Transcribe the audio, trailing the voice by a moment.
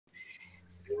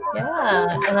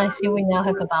Yeah, and I see we now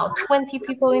have about 20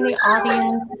 people in the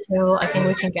audience, so I think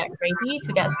we can get ready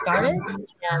to get started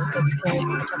and folks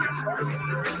can just catch up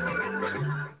as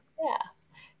well. Yeah.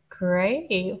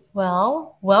 Great.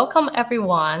 Well, welcome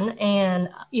everyone. And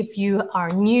if you are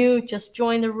new, just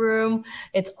join the room.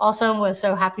 It's awesome. We're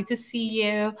so happy to see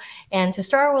you. And to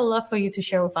start, we'd love for you to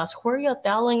share with us where you're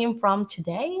dialing in from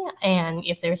today. And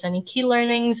if there's any key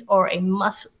learnings or a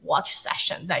must-watch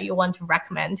session that you want to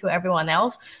recommend to everyone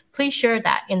else, please share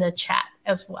that in the chat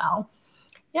as well.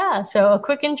 Yeah, so a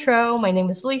quick intro. My name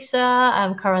is Lisa.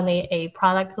 I'm currently a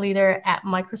product leader at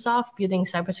Microsoft building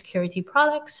cybersecurity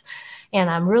products. And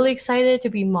I'm really excited to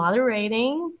be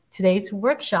moderating today's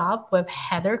workshop with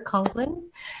Heather Conklin.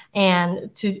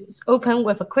 And to open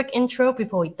with a quick intro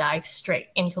before we dive straight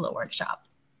into the workshop.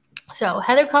 So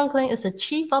Heather Conklin is the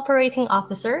Chief Operating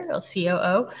Officer, or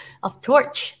COO, of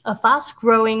Torch, a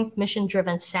fast-growing,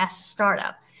 mission-driven SaaS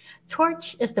startup.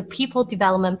 Torch is the people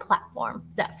development platform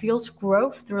that fuels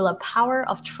growth through the power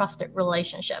of trusted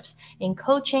relationships in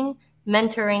coaching,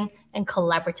 mentoring, and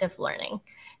collaborative learning.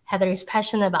 Heather is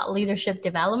passionate about leadership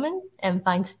development and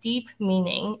finds deep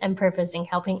meaning and purpose in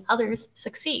helping others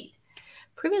succeed.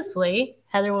 Previously,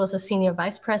 Heather was a senior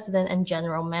vice president and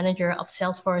general manager of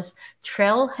Salesforce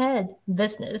Trailhead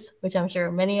business, which I'm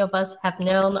sure many of us have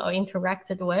known or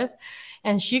interacted with.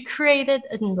 And she created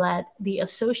and led the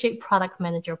associate product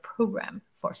manager program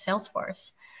for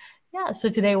Salesforce. Yeah, so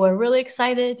today we're really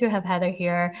excited to have Heather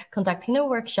here conducting a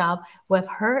workshop with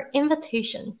her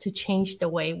invitation to change the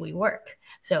way we work.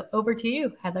 So over to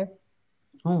you, Heather.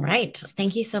 All right.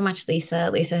 Thank you so much,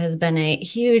 Lisa. Lisa has been a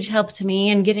huge help to me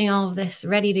in getting all of this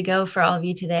ready to go for all of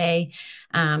you today.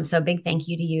 So a big thank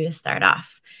you to you to start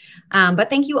off.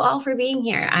 But thank you all for being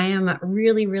here. I am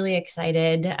really, really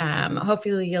excited.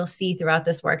 Hopefully you'll see throughout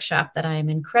this workshop that I'm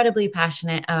incredibly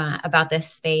passionate about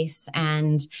this space.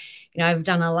 And, I've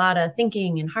done a lot of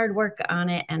thinking and hard work on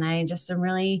it. And I just am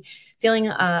really feeling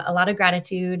a lot of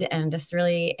gratitude and just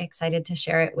really excited to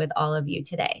share it with all of you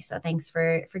today. So thanks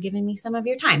for giving me some of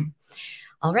your time.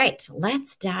 All right,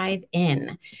 let's dive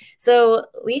in. So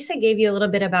Lisa gave you a little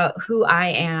bit about who I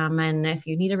am. And if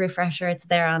you need a refresher, it's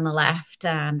there on the left.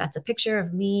 That's a picture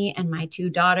of me and my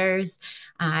two daughters.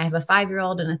 I have a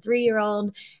 5-year-old and a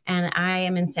 3-year-old, and I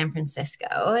am in San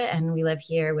Francisco. And we live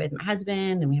here with my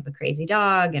husband, and we have a crazy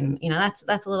dog. And,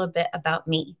 that's a little bit about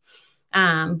me.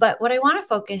 But what I want to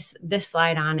focus this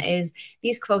slide on is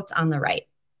these quotes on the right.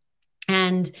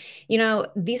 And,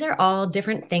 these are all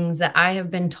different things that I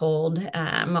have been told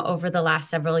over the last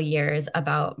several years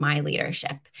about my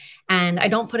leadership. And I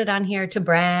don't put it on here to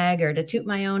brag or to toot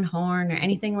my own horn or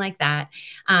anything like that.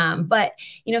 But,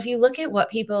 if you look at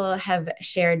what people have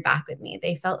shared back with me,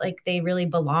 they felt like they really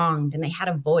belonged and they had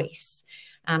a voice.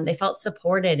 They felt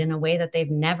supported in a way that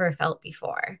they've never felt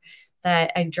before.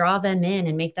 That I draw them in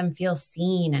and make them feel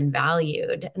seen and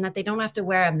valued, and that they don't have to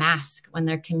wear a mask when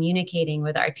they're communicating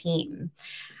with our team.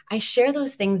 I share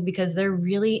those things because they're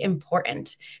really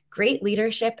important. Great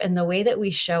leadership and the way that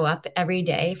we show up every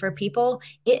day for people,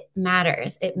 it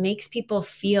matters. It makes people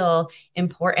feel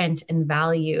important and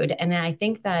valued. And I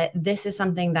think that this is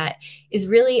something that is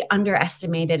really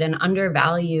underestimated and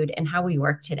undervalued in how we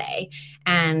work today.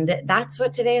 And that's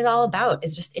what today is all about,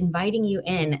 is just inviting you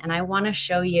in. And I want to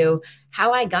show you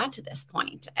how I got to this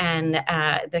point and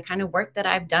the kind of work that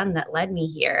I've done that led me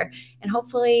here, and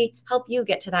hopefully help you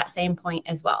get to that same point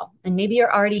as well. And maybe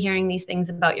you're already hearing these things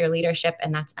about your leadership,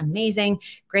 and that's amazing.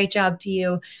 Great job to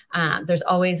you. There's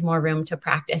always more room to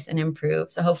practice and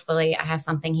improve. So hopefully I have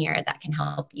something here that can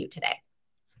help you today.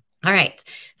 All right,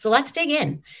 so let's dig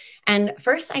in. And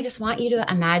first, I just want you to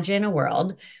imagine a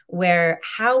world where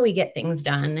how we get things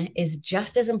done is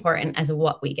just as important as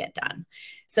what we get done.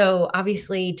 So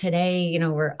obviously today,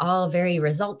 we're all very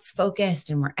results focused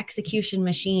and we're execution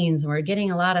machines. And we're getting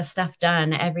a lot of stuff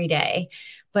done every day.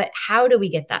 But how do we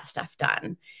get that stuff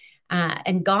done?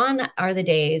 And gone are the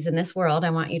days in this world. I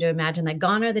want you to imagine that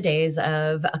gone are the days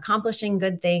of accomplishing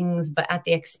good things, but at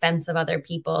the expense of other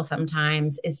people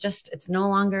sometimes. It's no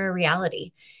longer a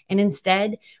reality. And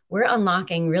instead, we're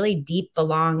unlocking really deep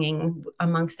belonging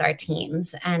amongst our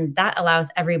teams. And that allows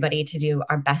everybody to do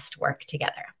our best work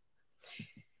together.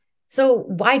 So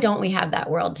why don't we have that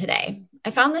world today?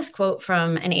 I found this quote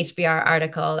from an HBR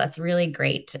article that's really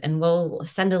great, and we'll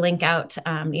send a link out,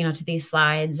 to these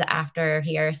slides after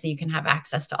here so you can have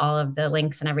access to all of the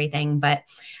links and everything. But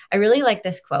I really like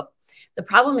this quote. The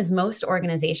problem is most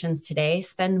organizations today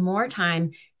spend more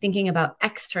time thinking about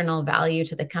external value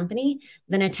to the company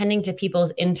than attending to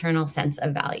people's internal sense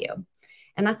of value.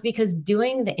 And that's because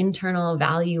doing the internal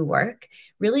value work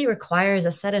really requires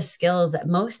a set of skills that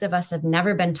most of us have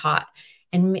never been taught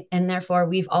and therefore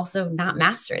we've also not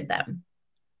mastered them.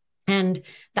 And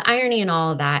the irony in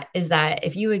all of that is that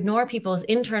if you ignore people's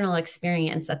internal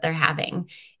experience that they're having,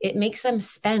 it makes them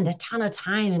spend a ton of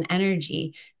time and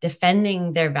energy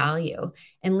defending their value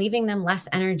and leaving them less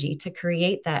energy to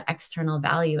create that external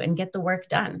value and get the work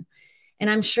done. And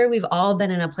I'm sure we've all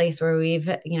been in a place where we've,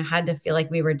 had to feel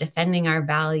like we were defending our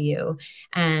value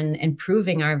and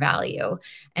improving our value.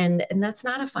 And that's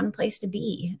not a fun place to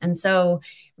be. And so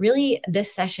really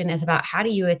this session is about how do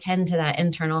you attend to that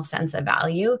internal sense of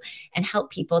value and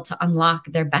help people to unlock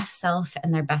their best self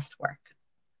and their best work.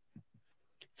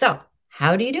 So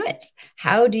how do you do it?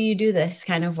 How do you do this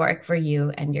kind of work for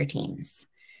you and your teams?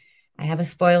 I have a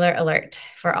spoiler alert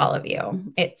for all of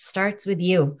you. It starts with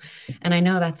you. And I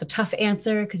know that's a tough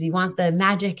answer because you want the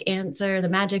magic answer, the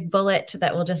magic bullet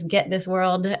that will just get this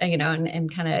world,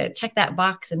 and kind of check that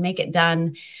box and make it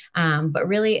done. But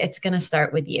really, it's going to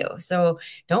start with you. So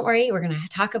don't worry. We're going to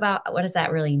talk about what does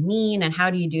that really mean and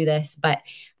how do you do this? But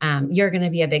you're going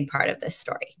to be a big part of this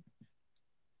story.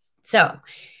 So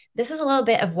this is a little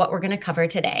bit of what we're going to cover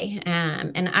today.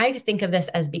 And I think of this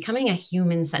as becoming a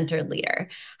human-centered leader.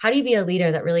 How do you be a leader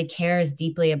that really cares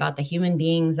deeply about the human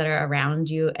beings that are around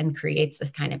you and creates this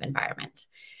kind of environment?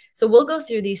 So we'll go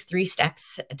through these 3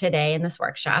 steps today in this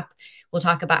workshop. We'll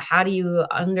talk about how do you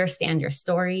understand your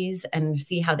stories and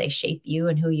see how they shape you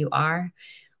and who you are.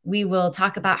 We will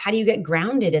talk about how do you get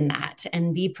grounded in that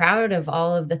and be proud of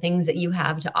all of the things that you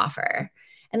have to offer.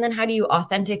 And then how do you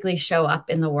authentically show up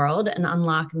in the world and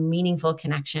unlock meaningful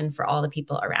connection for all the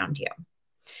people around you?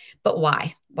 But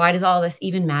why? Why does all this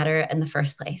even matter in the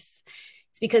first place?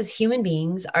 It's because human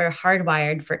beings are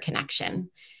hardwired for connection.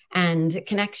 And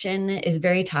connection is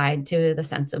very tied to the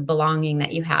sense of belonging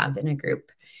that you have in a group.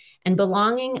 And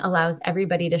belonging allows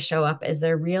everybody to show up as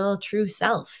their real, true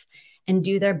self and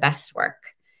do their best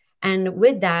work. And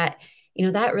with that,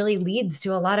 that really leads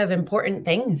to a lot of important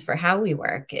things for how we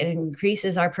work. It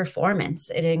increases our performance.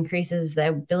 It increases the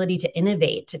ability to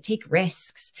innovate, to take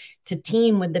risks, to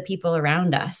team with the people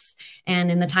around us.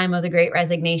 And in the time of the Great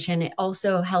Resignation, it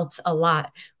also helps a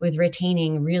lot with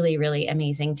retaining really, really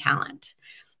amazing talent.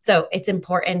 So it's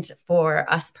important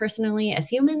for us personally as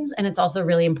humans, and it's also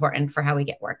really important for how we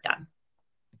get work done.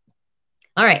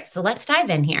 All right, so let's dive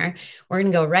in here. We're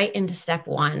going to go right into step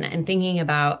 1 and thinking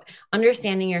about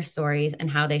understanding your stories and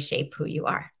how they shape who you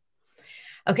are.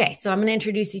 Okay, so I'm going to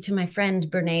introduce you to my friend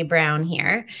Brene Brown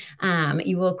here.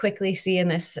 You will quickly see in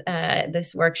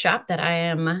this workshop that I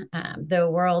am the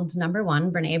world's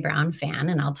 #1 Brene Brown fan,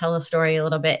 and I'll tell a story a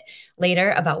little bit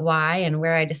later about why and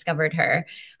where I discovered her.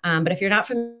 But if you're not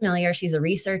familiar, she's a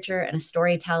researcher and a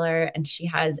storyteller, and she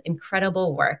has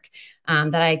incredible work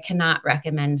that I cannot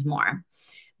recommend more.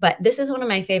 But this is one of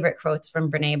my favorite quotes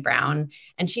from Brene Brown.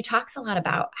 And she talks a lot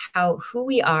about how who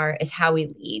we are is how we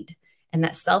lead, and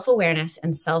that self-awareness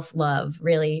and self-love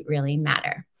really, really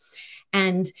matter.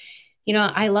 And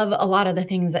I love a lot of the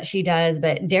things that she does,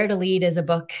 but Dare to Lead is a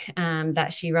book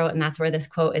that she wrote, and that's where this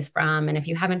quote is from. And if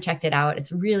you haven't checked it out,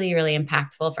 it's really, really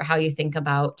impactful for how you think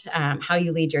about how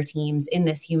you lead your teams in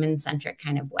this human-centric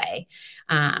kind of way.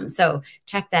 So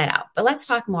check that out. But let's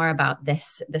talk more about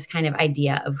this kind of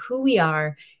idea of who we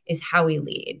are is how we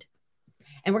lead.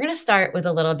 And we're going to start with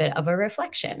a little bit of a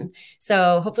reflection.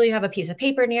 So hopefully you have a piece of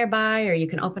paper nearby, or you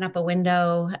can open up a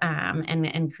window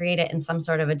and create it in some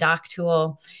sort of a doc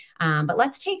tool. But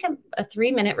let's take a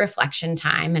 3-minute reflection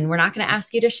time. And we're not going to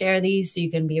ask you to share these, so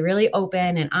you can be really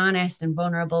open and honest and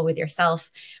vulnerable with yourself.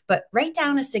 But write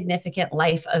down a significant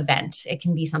life event. It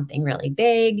can be something really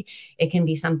big. It can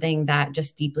be something that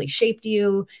just deeply shaped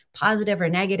you, positive or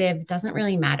negative, it doesn't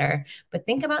really matter. But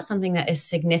think about something that is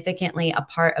significantly a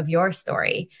part of your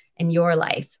story in your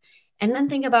life. And then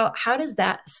think about how does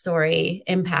that story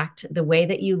impact the way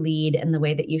that you lead and the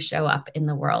way that you show up in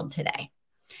the world today.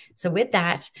 So with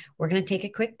that, we're going to take a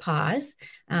quick pause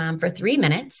for 3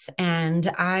 minutes, and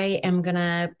I am going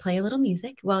to play a little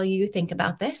music while you think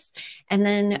about this, and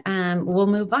then we'll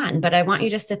move on. But I want you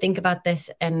just to think about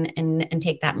this and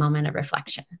take that moment of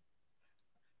reflection.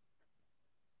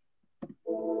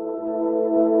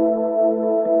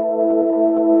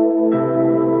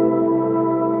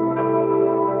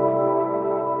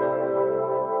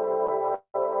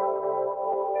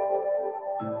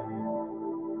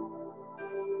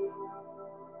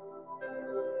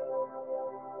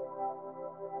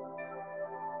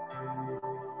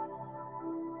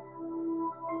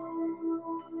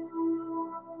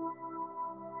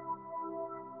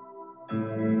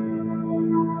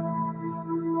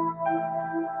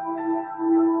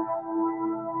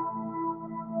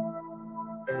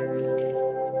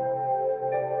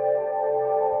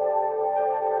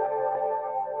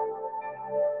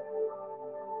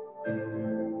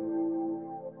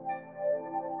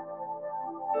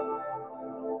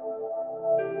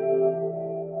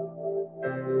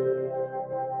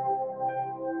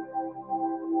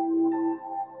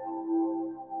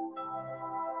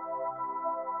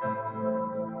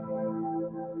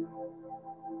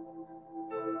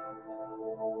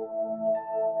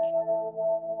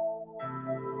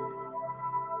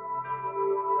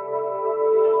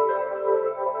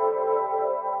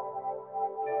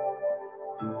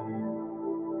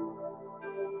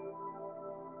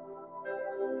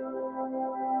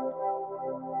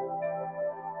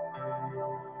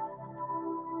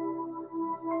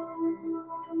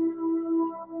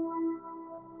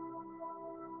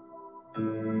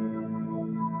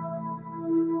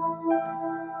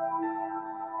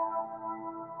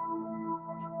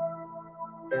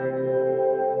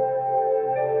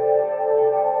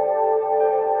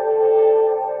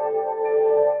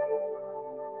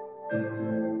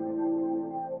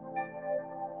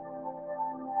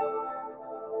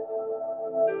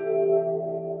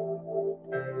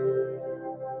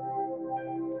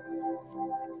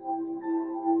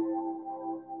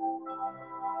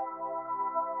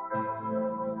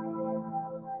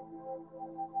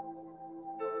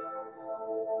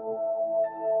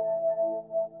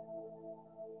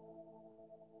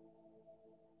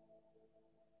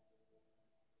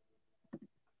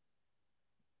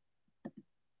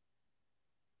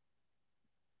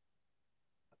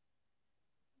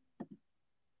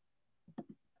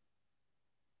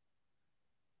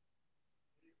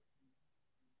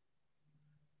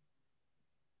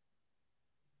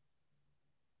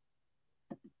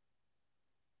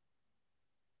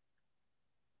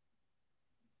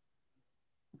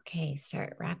 Okay,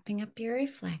 start wrapping up your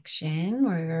reflection.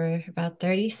 We're about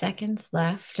 30 seconds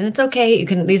left. And it's okay.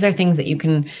 These are things that you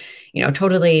can,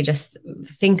 totally just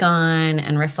think on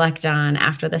and reflect on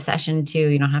after the session too.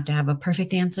 You don't have to have a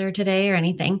perfect answer today or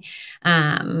anything.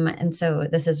 And so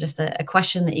this is just a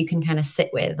question that you can kind of sit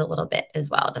with a little bit as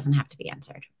well. It doesn't have to be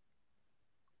answered.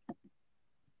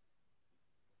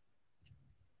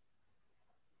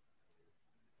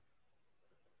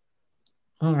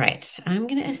 All right, I'm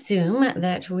going to assume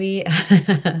that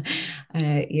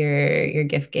your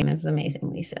gift game is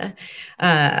amazing, Lisa.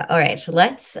 All right,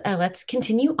 let's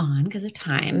continue on because of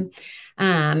time.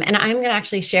 And I'm going to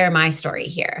actually share my story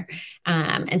here.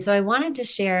 And so I wanted to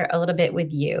share a little bit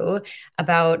with you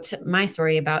about my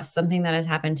story, about something that has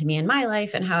happened to me in my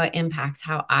life and how it impacts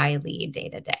how I lead day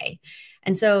to day.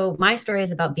 And so my story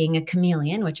is about being a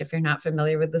chameleon, which if you're not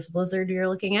familiar with this lizard you're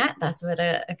looking at, that's what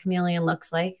a chameleon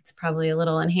looks like. It's probably a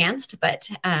little enhanced, but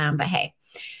hey.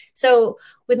 So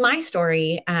with my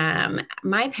story,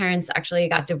 my parents actually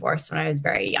got divorced when I was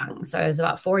very young. So I was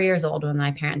about 4 years old when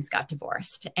my parents got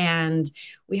divorced. And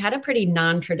we had a pretty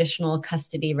non-traditional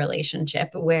custody relationship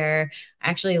where I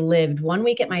actually lived 1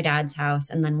 week at my dad's house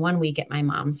and then 1 week at my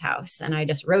mom's house. And I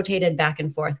just rotated back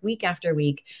and forth week after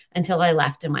week until I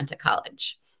left and went to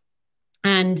college.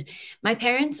 And my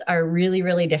parents are really,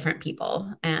 really different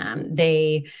people.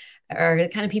 They are the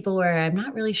kind of people where I'm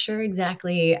not really sure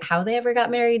exactly how they ever got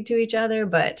married to each other,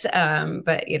 but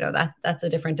that's a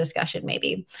different discussion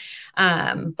maybe.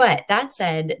 But that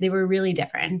said, they were really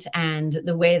different, and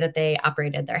the way that they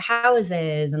operated their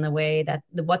houses and the way that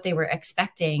what they were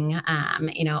expecting,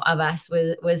 of us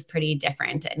was pretty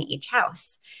different in each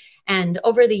house. And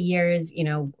over the years,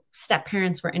 step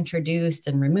parents were introduced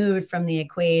and removed from the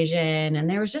equation. And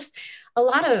there was just a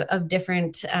lot of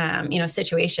different,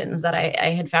 situations that I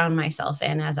had found myself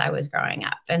in as I was growing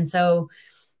up. And so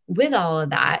with all of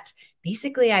that,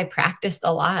 basically I practiced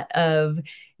a lot of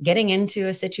getting into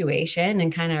a situation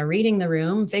and kind of reading the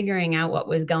room, figuring out what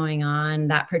was going on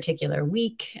that particular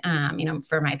week.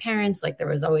 For my parents, like there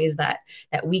was always that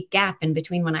week gap in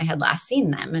between when I had last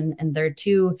seen them. And they're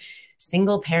two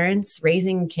single parents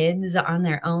raising kids on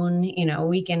their own,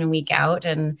 week in and week out.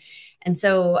 And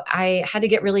so I had to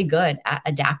get really good at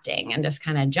adapting and just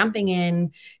kind of jumping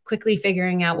in, quickly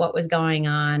figuring out what was going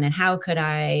on and how could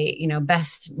I,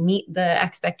 best meet the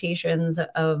expectations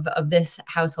of this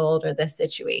household or this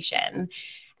situation.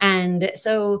 And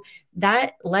so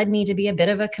that led me to be a bit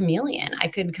of a chameleon. I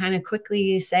could kind of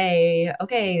quickly say,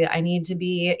 okay, I need to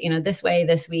be, this way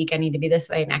this week. I need to be this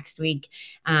way next week,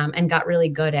 and got really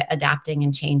good at adapting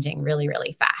and changing really,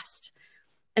 really fast.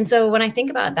 And so when I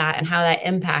think about that and how that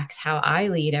impacts how I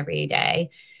lead every day,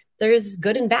 there's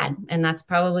good and bad. And that's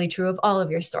probably true of all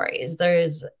of your stories.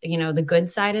 There's, the good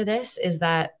side of this is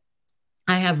that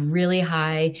I have really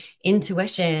high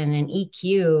intuition and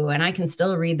EQ, and I can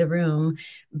still read the room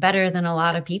better than a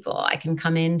lot of people. I can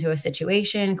come into a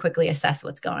situation, quickly assess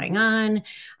what's going on.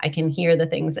 I can hear the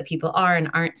things that people are and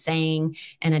aren't saying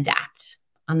and adapt.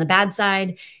 On the bad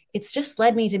side, it's just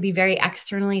led me to be very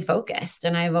externally focused.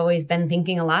 And I've always been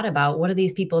thinking a lot about what do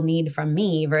these people need from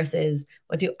me versus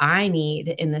what do I need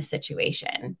in this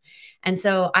situation? And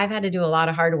so I've had to do a lot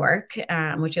of hard work,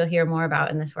 which you'll hear more about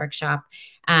in this workshop,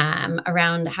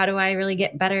 around how do I really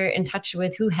get better in touch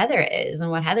with who Heather is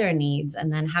and what Heather needs,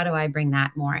 and then how do I bring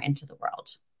that more into the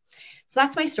world? So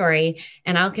that's my story,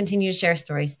 and I'll continue to share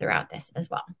stories throughout this as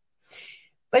well.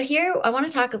 But here, I want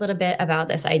to talk a little bit about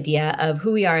this idea of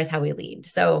who we are is how we lead.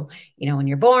 So, when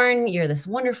you're born, you're this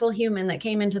wonderful human that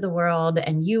came into the world,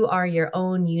 and you are your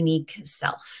own unique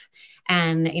self.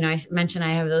 And, I mentioned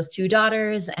I have those two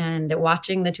daughters, and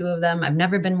watching the two of them, I've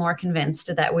never been more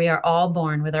convinced that we are all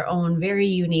born with our own very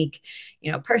unique,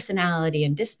 personality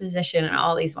and disposition and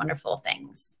all these wonderful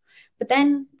things. But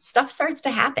then stuff starts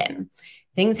to happen.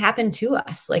 Things happen to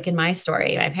us. Like in my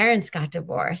story, my parents got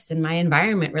divorced and my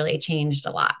environment really changed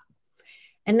a lot.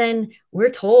 And then we're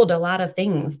told a lot of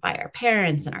things by our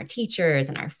parents and our teachers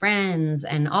and our friends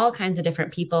and all kinds of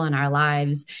different people in our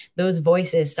lives. Those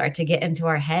voices start to get into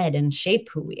our head and shape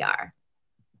who we are.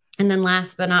 And then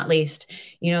last but not least,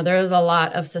 there's a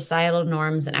lot of societal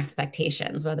norms and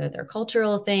expectations, whether they're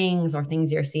cultural things or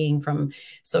things you're seeing from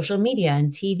social media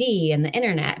and TV and the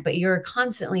internet, but you're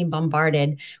constantly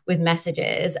bombarded with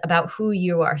messages about who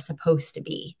you are supposed to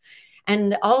be.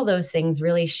 And all those things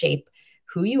really shape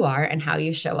who you are and how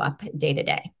you show up day to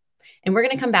day. And we're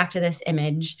going to come back to this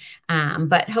image,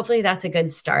 but hopefully that's a good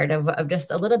start of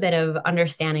just a little bit of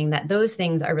understanding that those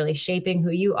things are really shaping who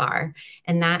you are,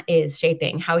 and that is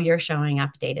shaping how you're showing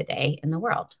up day to day in the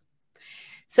world.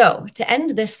 So to end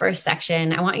this first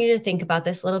section, I want you to think about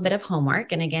this little bit of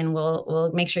homework. And again,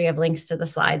 we'll make sure you have links to the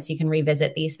slides so you can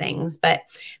revisit these things. But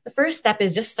the first step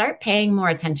is just start paying more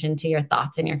attention to your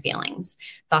thoughts and your feelings.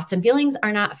 Thoughts and feelings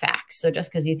are not facts. So just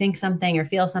because you think something or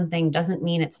feel something doesn't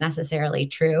mean it's necessarily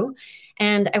true.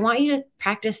 And I want you to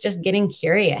practice just getting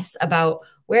curious about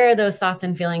where are those thoughts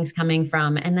and feelings coming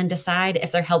from, and then decide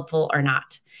if they're helpful or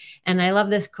not. And I love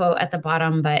this quote at the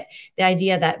bottom, but the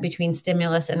idea that between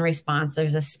stimulus and response,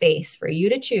 there's a space for you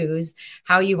to choose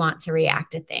how you want to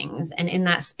react to things. And in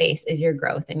that space is your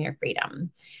growth and your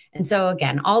freedom. And so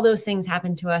again, all those things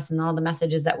happen to us, and all the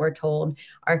messages that we're told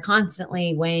are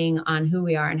constantly weighing on who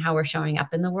we are and how we're showing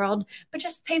up in the world, but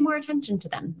just pay more attention to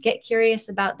them, get curious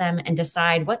about them, and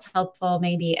decide what's helpful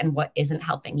maybe and what isn't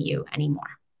helping you anymore.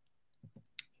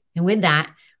 And with that,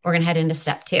 we're going to head into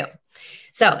step 2.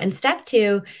 So in step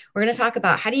 2, we're going to talk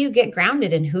about how do you get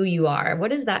grounded in who you are?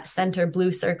 What is that center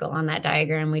blue circle on that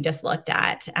diagram we just looked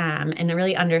at? And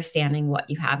really understanding what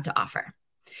you have to offer.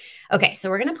 Okay, so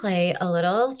we're going to play a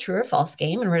little true or false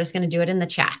game, and we're just going to do it in the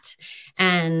chat.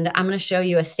 And I'm going to show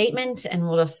you a statement, and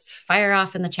we'll just fire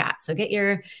off in the chat. So get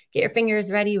your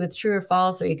fingers ready with true or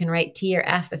false, or you can write T or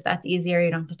F if that's easier.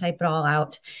 You don't have to type it all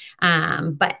out.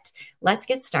 But let's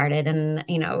get started. And,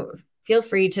 feel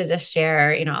free to just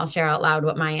share, I'll share out loud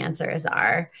what my answers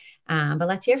are. But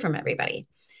let's hear from everybody.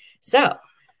 So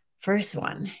first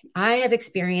one, I have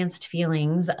experienced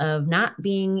feelings of not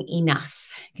being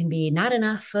enough. It can be not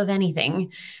enough of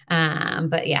anything.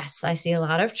 But yes, I see a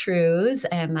lot of truths,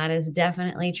 and that is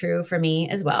definitely true for me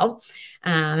as well.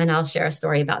 And I'll share a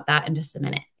story about that in just a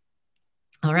minute.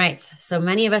 All right. So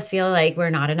many of us feel like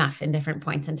we're not enough in different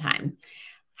points in time.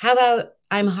 How about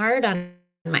I'm hard on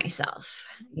myself?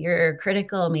 You're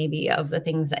critical maybe of the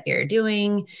things that you're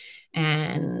doing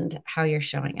and how you're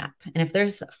showing up. And if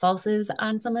there's falses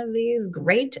on some of these,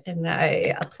 great. And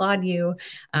I applaud you.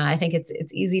 I think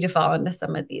it's easy to fall into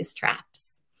some of these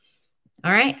traps.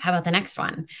 All right. How about the next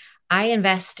one? I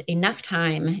invest enough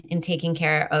time in taking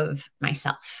care of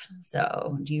myself.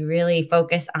 So do you really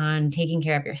focus on taking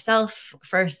care of yourself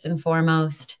first and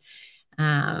foremost?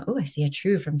 Oh, I see a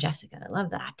true from Jessica. I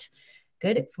love that.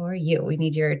 Good for you. We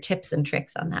need your tips and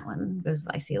tricks on that one, because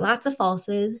I see lots of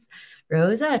falses.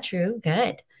 Rosa, true.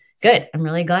 Good. Good. I'm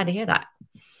really glad to hear that.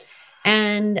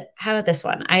 And how about this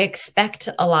one? I expect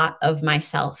a lot of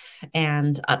myself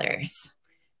and others.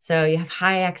 So you have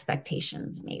high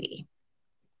expectations, maybe.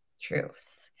 True.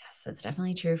 Yes, that's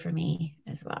definitely true for me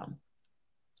as well.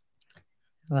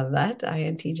 Love that.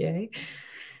 INTJ.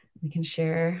 We can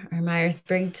share our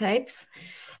Myers-Briggs types.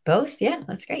 Both. Yeah,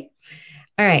 that's great.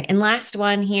 All right. And last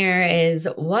one here is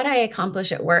what I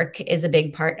accomplish at work is a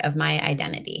big part of my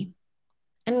identity.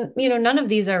 And, none of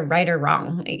these are right or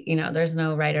wrong. There's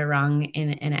no right or wrong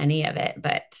in any of it,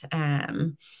 but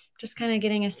just kind of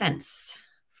getting a sense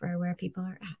for where people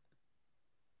are at.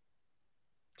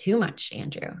 Too much,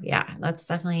 Andrew. Yeah, that's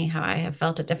definitely how I have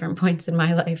felt at different points in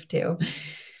my life too.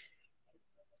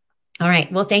 All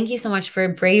right. Well, thank you so much for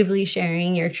bravely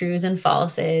sharing your truths and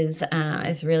falses.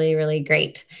 It's really, really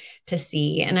great to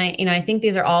see. And I think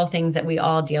these are all things that we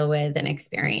all deal with and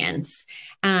experience.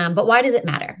 But why does it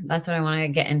matter? That's what I want to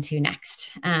get into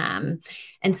next. And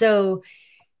so,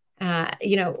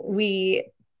 we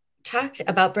talked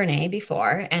about Brene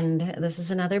before, and this is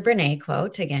another Brene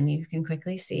quote. Again, you can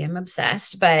quickly see I'm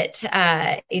obsessed, but,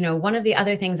 one of the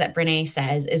other things that Brene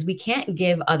says is we can't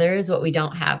give others what we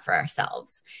don't have for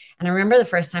ourselves. And I remember the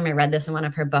first time I read this in one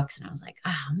of her books, and I was like,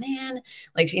 oh man,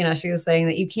 she was saying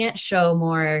that you can't show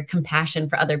more compassion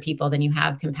for other people than you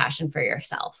have compassion for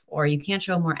yourself, or you can't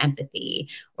show more empathy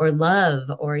or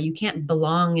love, or you can't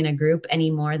belong in a group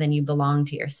any more than you belong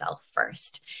to yourself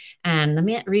first. And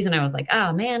the reason I was like,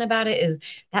 oh man, about it is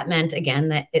that meant, again,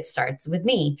 that it starts with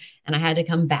me. And I had to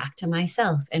come back to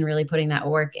myself and really putting that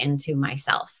work into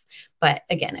myself. But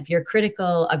again, if you're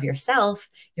critical of yourself,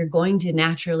 you're going to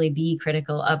naturally be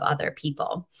critical of other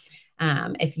people.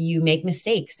 If you make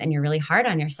mistakes and you're really hard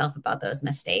on yourself about those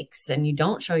mistakes and you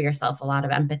don't show yourself a lot of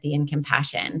empathy and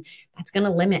compassion, that's going to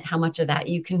limit how much of that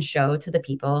you can show to the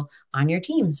people on your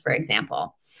teams, for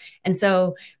example. And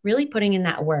so really putting in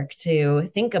that work to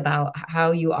think about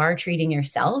how you are treating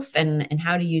yourself and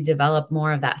how do you develop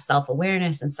more of that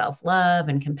self-awareness and self-love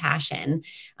and compassion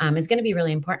is going to be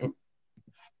really important.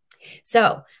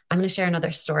 So I'm going to share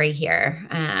another story here.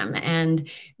 And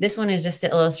this one is just to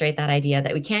illustrate that idea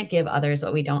that we can't give others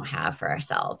what we don't have for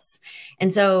ourselves.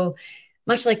 And so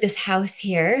much like this house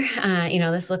here,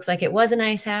 this looks like it was a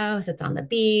nice house. It's on the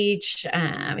beach.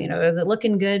 Is it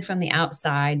looking good from the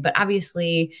outside? But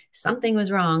obviously something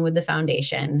was wrong with the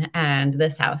foundation and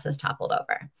this house has toppled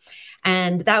over.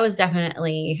 And that was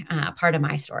definitely part of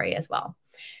my story as well.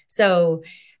 So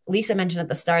Lisa mentioned at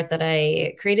the start that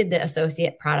I created the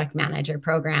Associate Product Manager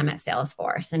program at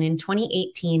Salesforce. And in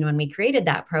 2018, when we created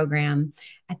that program,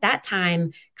 at that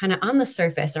time, kind of on the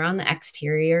surface or on the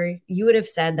exterior, you would have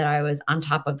said that I was on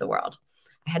top of the world.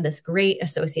 I had this great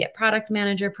associate product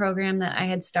manager program that I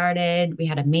had started. We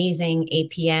had amazing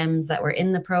APMs that were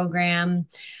in the program.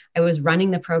 I was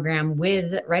running the program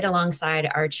right alongside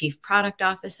our chief product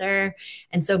officer.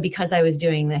 And so because I was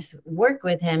doing this work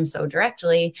with him so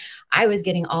directly, I was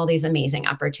getting all these amazing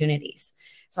opportunities.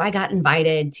 So I got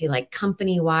invited to like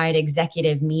company-wide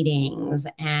executive meetings,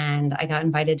 and I got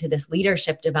invited to this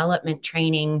leadership development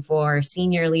training for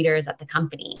senior leaders at the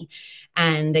company.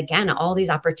 And again, all these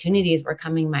opportunities were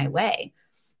coming my way.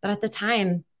 But at the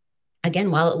time,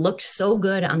 again, while it looked so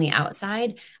good on the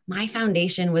outside, my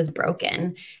foundation was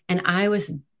broken and I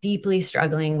was deeply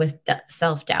struggling with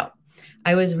self-doubt.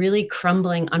 I was really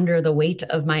crumbling under the weight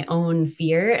of my own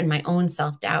fear and my own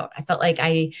self-doubt. I felt like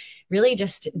I really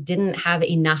just didn't have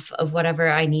enough of whatever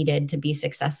I needed to be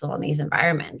successful in these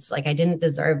environments. Like I didn't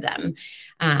deserve them.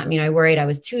 I worried I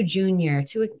was too junior,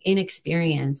 too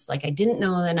inexperienced. Like I didn't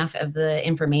know enough of the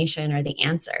information or the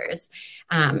answers.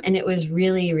 And it was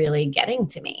really, really getting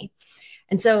to me.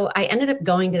 And so I ended up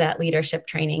going to that leadership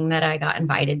training that I got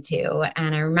invited to.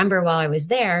 And I remember while I was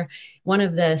there, one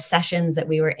of the sessions that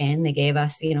we were in, they gave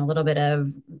us, a little bit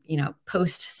of,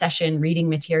 post-session reading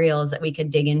materials that we could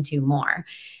dig into more.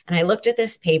 And I looked at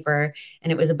this paper,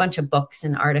 and it was a bunch of books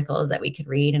and articles that we could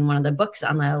read. And one of the books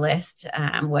on the list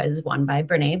was one by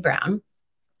Brené Brown.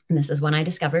 And this is when I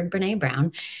discovered Brené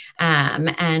Brown.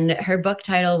 And her book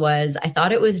title was, I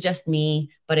Thought It Was Just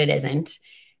Me, But It Isn't.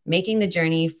 Making the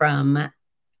Journey from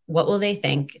What Will They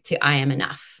Think to I Am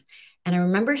Enough. And I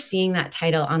remember seeing that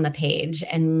title on the page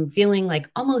and feeling like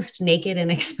almost naked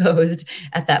and exposed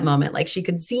at that moment. Like she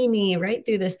could see me right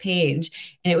through this page.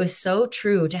 And it was so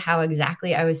true to how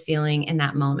exactly I was feeling in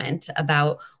that moment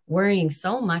about worrying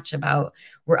so much about,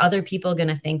 were other people going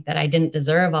to think that I didn't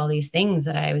deserve all these things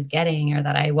that I was getting or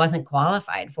that I wasn't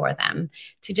qualified for them,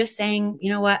 to just saying, you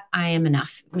know what, I am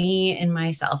enough. Me and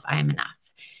myself, I am enough.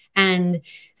 And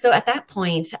so at that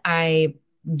point, I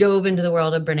dove into the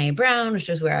world of Brené Brown, which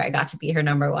is where I got to be her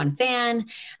 #1 fan.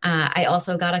 I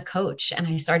also got a coach, and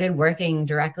I started working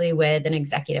directly with an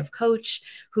executive coach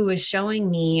who was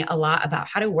showing me a lot about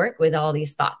how to work with all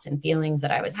these thoughts and feelings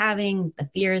that I was having, the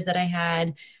fears that I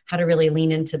had, how to really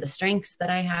lean into the strengths that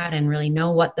I had and really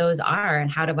know what those are and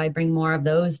how do I bring more of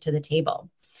those to the table.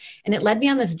 And it led me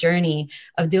on this journey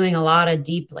of doing a lot of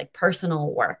deep, like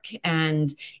personal work. And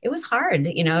it was hard.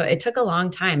 It took a long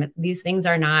time. These things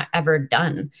are not ever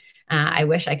done. I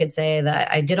wish I could say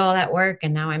that I did all that work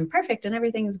and now I'm perfect and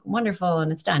everything's wonderful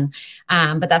and it's done.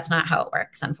 But that's not how it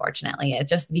works, unfortunately. It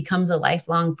just becomes a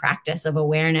lifelong practice of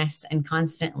awareness and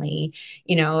constantly,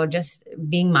 just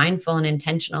being mindful and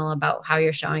intentional about how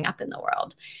you're showing up in the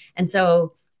world. And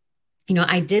so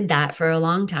I did that for a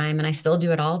long time and I still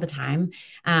do it all the time.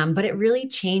 But it really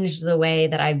changed the way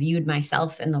that I viewed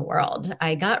myself in the world.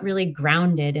 I got really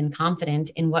grounded and confident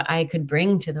in what I could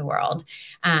bring to the world,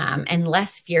 and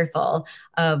less fearful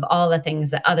of all the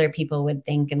things that other people would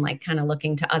think and like kind of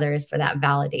looking to others for that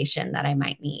validation that I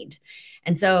might need.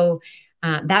 And so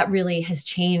that really has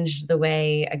changed the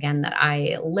way, again, that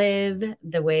I live,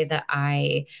 the way that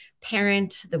I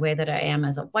parent, the way that I am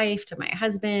as a wife to my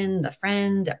husband, a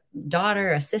friend, a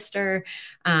daughter, a sister.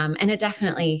 And it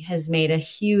definitely has made a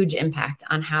huge impact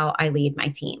on how I lead my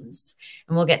teams.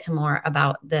 And we'll get to more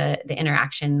about the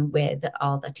interaction with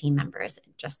all the team members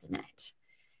in just a minute.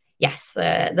 Yes,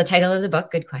 the title of the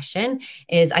book, good question,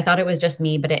 is I Thought It Was Just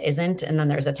Me, But It Isn't. And then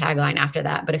there's a tagline after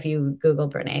that. But if you Google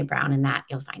Brené Brown in that,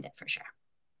 you'll find it for sure.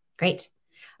 Great.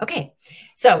 Okay,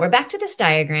 so we're back to this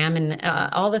diagram, and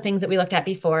all the things that we looked at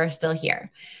before are still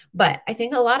here. But I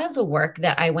think a lot of the work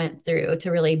that I went through to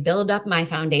really build up my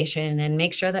foundation and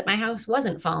make sure that my house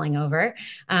wasn't falling over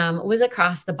was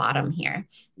across the bottom here.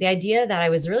 The idea that I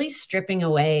was really stripping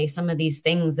away some of these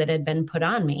things that had been put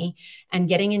on me and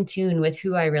getting in tune with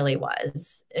who I really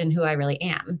was and who I really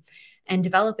am, and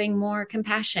developing more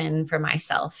compassion for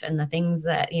myself and the things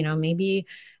that, maybe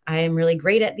I am really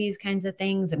great at these kinds of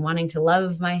things, and wanting to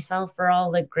love myself for all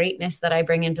the greatness that I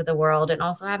bring into the world, and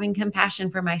also having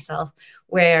compassion for myself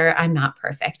where I'm not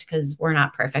perfect, because we're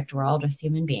not perfect. We're all just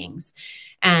human beings.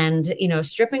 And,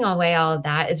 stripping away all of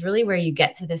that is really where you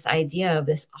get to this idea of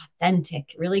this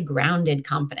authentic, really grounded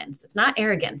confidence. It's not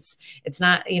arrogance. It's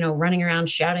not, running around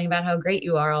shouting about how great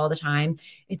you are all the time.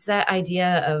 It's that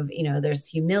idea of, there's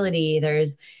humility,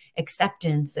 there's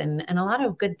acceptance and a lot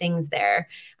of good things there.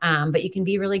 But you can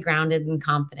be really grounded and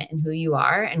confident in who you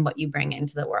are and what you bring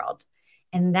into the world.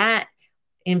 And that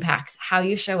impacts how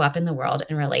you show up in the world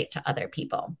and relate to other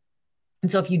people. And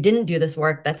so if you didn't do this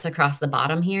work that's across the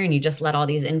bottom here, and you just let all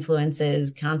these influences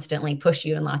constantly push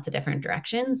you in lots of different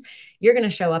directions, you're going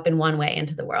to show up in one way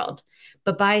into the world.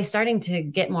 But by starting to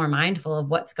get more mindful of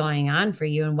what's going on for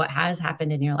you and what has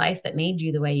happened in your life that made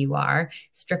you the way you are,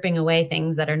 stripping away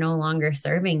things that are no longer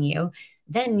serving you,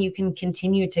 then you can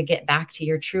continue to get back to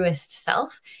your truest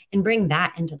self and bring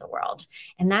that into the world.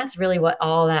 And that's really what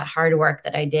all that hard work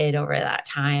that I did over that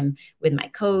time with my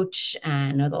coach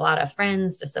and with a lot of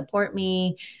friends to support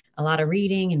me, a lot of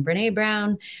reading and Brene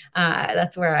Brown,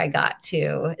 that's where I got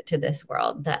to this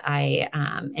world that I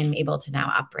am able to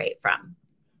now operate from.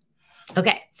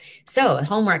 Okay, so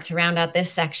homework to round out this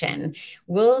section.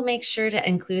 We'll make sure to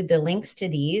include the links to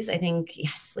these. I think,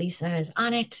 yes, Lisa is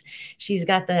on it. She's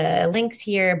got the links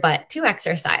here, but 2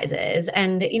 exercises.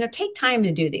 And, take time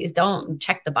to do these. Don't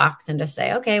check the box and just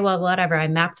say, okay, well, whatever. I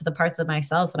mapped the parts of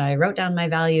myself and I wrote down my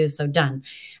values, so done.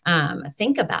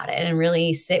 Think about it and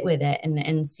really sit with it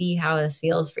and see how this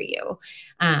feels for you.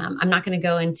 I'm not going to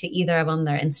go into either of them.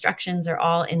 Their instructions are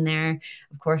all in there.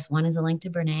 Of course, one is a link to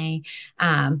Brene,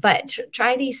 but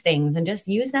try these things and just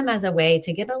use them as a way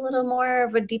to get a little more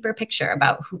of a deeper picture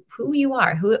about who you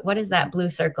are, what is that blue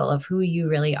circle of who you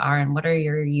really are, and what are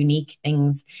your unique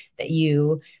things that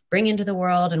you bring into the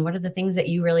world, and what are the things that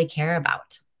you really care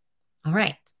about. All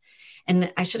right.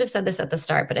 And I should have said this at the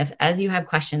start, but as you have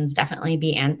questions, definitely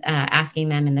be asking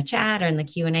them in the chat or in the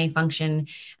Q&A function,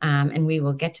 and we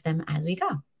will get to them as we go.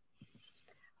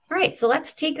 All right, so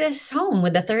let's take this home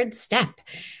with the 3rd step.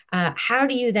 How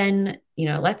do you then,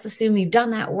 let's assume you've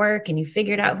done that work and you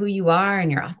figured out who you are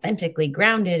and you're authentically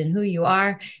grounded in who you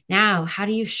are. Now, how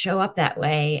do you show up that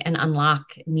way and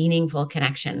unlock meaningful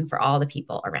connection for all the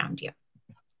people around you?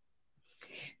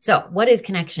 So what is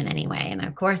connection anyway? And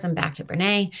of course, I'm back to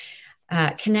Brene.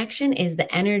 Connection is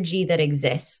the energy that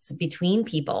exists between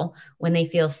people when they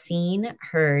feel seen,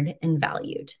 heard, and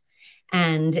valued.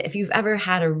 And if you've ever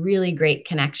had a really great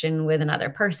connection with another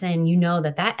person, you know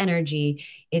that energy,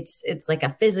 it's like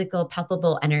a physical,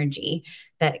 palpable energy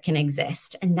that can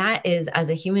exist. And that is, as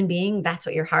a human being, that's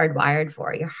what you're hardwired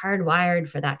for. You're hardwired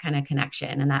for that kind of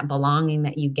connection and that belonging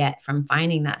that you get from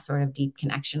finding that sort of deep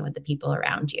connection with the people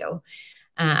around you.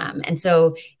 And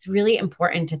so it's really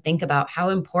important to think about how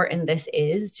important this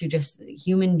is to just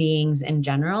human beings in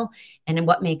general and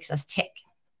what makes us tick.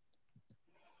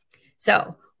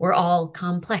 So we're all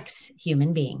complex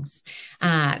human beings.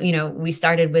 We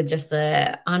started with just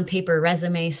the on paper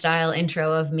resume style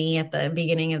intro of me at the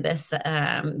beginning of this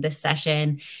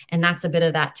session. And that's a bit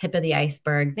of that tip of the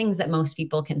iceberg, things that most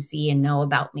people can see and know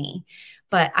about me.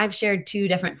 But I've shared 2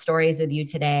 different stories with you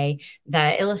today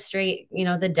that illustrate,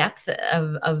 the depth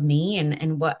of me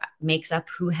and what makes up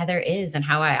who Heather is and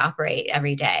how I operate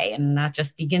every day. And that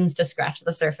just begins to scratch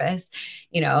the surface,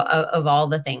 of all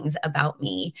the things about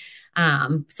me.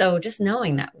 So just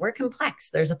knowing that we're complex,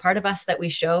 there's a part of us that we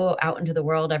show out into the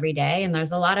world every day. And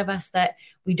there's a lot of us that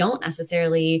we don't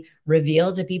necessarily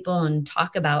reveal to people and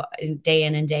talk about day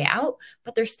in and day out,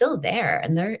 but they're still there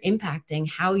and they're impacting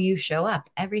how you show up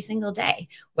every single day,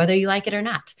 whether you like it or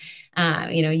not.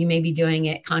 You may be doing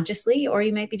it consciously or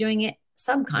you might be doing it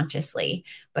subconsciously,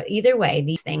 but either way,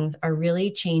 these things are really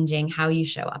changing how you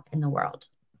show up in the world.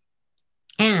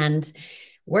 And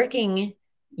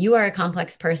you are a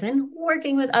complex person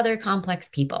working with other complex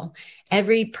people.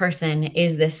 Every person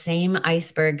is the same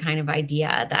iceberg kind of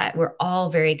idea that we're all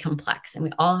very complex and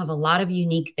we all have a lot of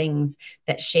unique things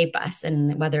that shape us.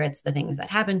 And whether it's the things that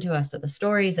happen to us or the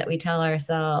stories that we tell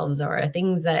ourselves or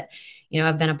things that,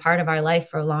 have been a part of our life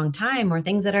for a long time or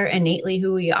things that are innately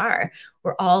who we are,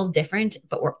 we're all different,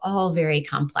 but we're all very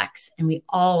complex and we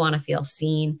all want to feel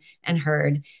seen and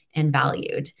heard and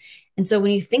valued. And so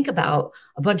when you think about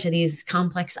a bunch of these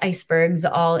complex icebergs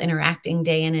all interacting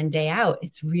day in and day out,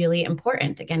 it's really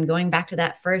important. Again, going back to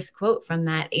that first quote from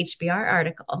that HBR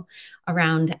article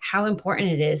around how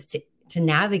important it is to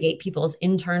navigate people's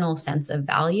internal sense of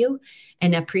value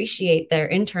and appreciate their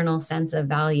internal sense of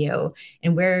value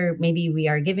and where maybe we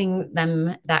are giving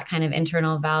them that kind of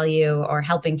internal value or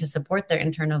helping to support their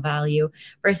internal value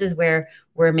versus where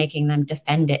we're making them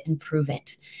defend it and prove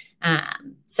it.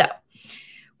 So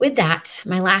with that,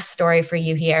 my last story for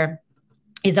you here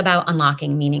is about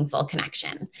unlocking meaningful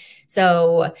connection.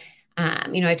 So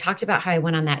I talked about how I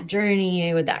went on that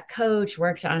journey with that coach,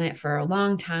 worked on it for a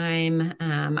long time.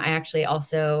 I actually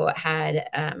also had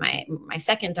my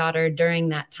second daughter during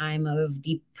that time of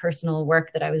deep personal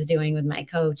work that I was doing with my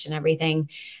coach and everything.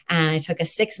 And I took a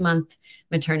 6-month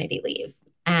maternity leave.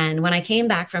 And when I came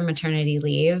back from maternity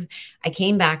leave, I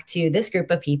came back to this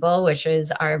group of people, which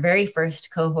is our very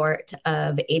first cohort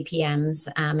of APMs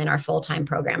in our full-time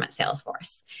program at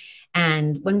Salesforce.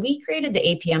 And when we created the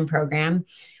APM program,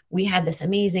 we had this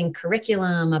amazing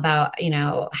curriculum about,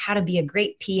 how to be a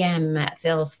great PM at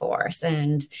Salesforce.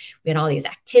 And we had all these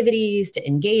activities to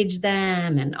engage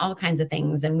them and all kinds of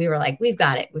things. And we were like, we've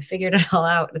got it. We figured it all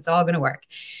out. It's all going to work.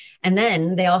 And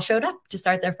then they all showed up to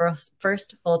start their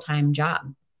first full-time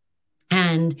job.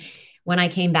 And when I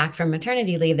came back from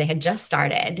maternity leave, they had just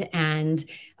started. And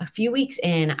a few weeks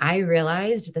in, I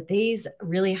realized that these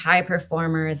really high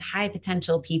performers, high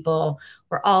potential people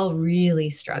were all really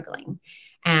struggling.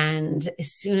 And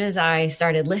as soon as I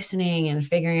started listening and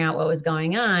figuring out what was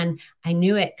going on, I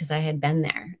knew it because I had been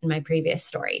there in my previous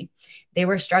story. They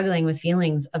were struggling with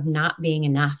feelings of not being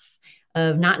enough,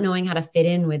 of not knowing how to fit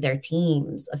in with their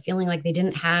teams, of feeling like they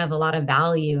didn't have a lot of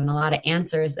value and a lot of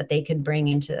answers that they could bring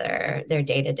into their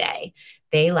day-to-day.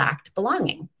 They lacked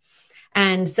belonging.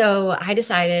 And so I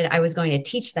decided I was going to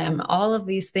teach them all of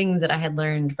these things that I had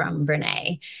learned from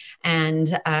Brene.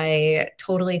 And I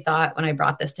totally thought when I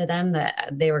brought this to them that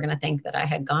they were going to think that I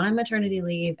had gone on maternity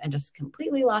leave and just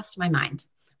completely lost my mind,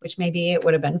 which maybe it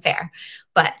would have been fair.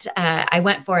 But I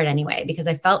went for it anyway, because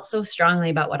I felt so strongly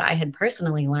about what I had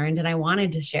personally learned. And I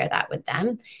wanted to share that with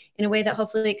them in a way that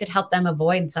hopefully could help them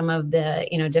avoid some of the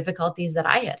difficulties that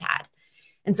I had had.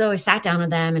 And so I sat down with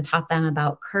them and taught them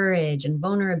about courage and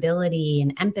vulnerability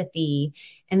and empathy.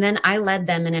 And then I led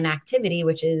them in an activity,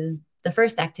 which is the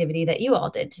first activity that you all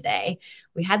did today.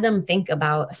 We had them think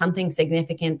about something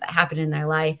significant that happened in their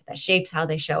life that shapes how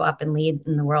they show up and lead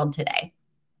in the world today.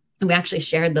 And we actually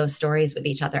shared those stories with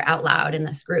each other out loud in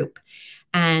this group.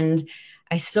 And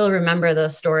I still remember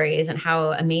those stories and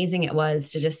how amazing it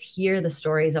was to just hear the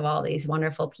stories of all these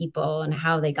wonderful people and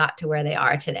how they got to where they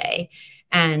are today.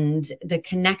 And the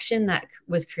connection that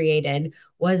was created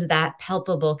was that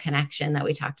palpable connection that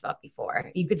we talked about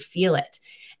before. You could feel it.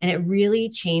 And it really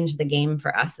changed the game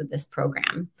for us with this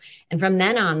program. And from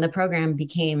then on, the program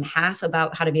became half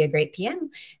about how to be a great PM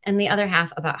and the other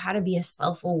half about how to be a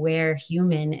self-aware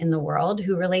human in the world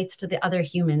who relates to the other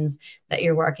humans that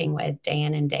you're working with day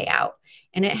in and day out.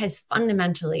 And it has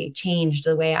fundamentally changed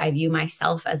the way I view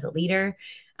myself as a leader.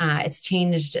 It's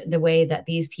changed the way that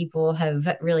these people have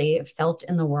really felt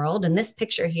in the world. And this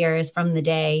picture here is from the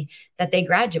day that they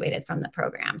graduated from the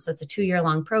program. So it's a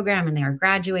 2-year-long program and they are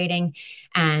graduating.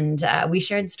 And we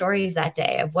shared stories that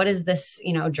day of what has this,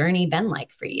 journey been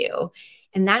like for you?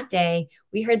 And that day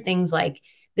we heard things like,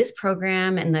 this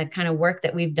program and the kind of work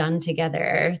that we've done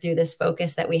together through this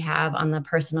focus that we have on the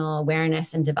personal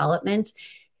awareness and development,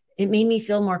 it made me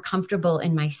feel more comfortable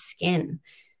in my skin.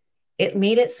 It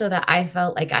made it so that I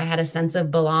felt like I had a sense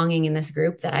of belonging in this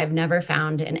group that I've never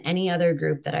found in any other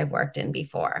group that I've worked in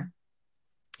before.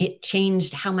 It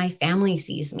changed how my family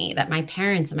sees me, that my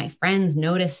parents and my friends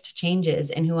noticed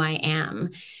changes in who I am,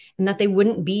 and that they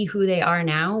wouldn't be who they are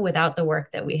now without the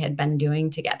work that we had been doing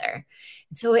together.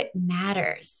 And so it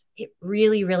matters. It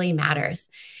really, really matters.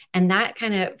 And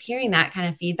hearing that kind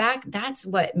of feedback, that's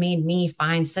what made me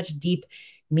find such deep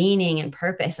meaning and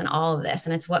purpose in all of this.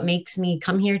 And it's what makes me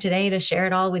come here today to share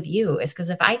it all with you, is because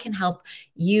if I can help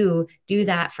you do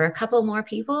that for a couple more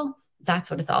people,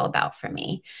 that's what it's all about for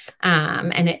me.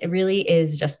 And it really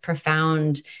is just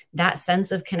profound, that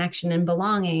sense of connection and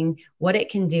belonging, what it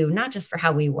can do, not just for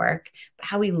how we work, but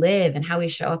how we live and how we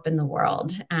show up in the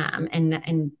world.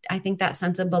 And I think that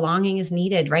sense of belonging is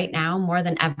needed right now more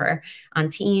than ever on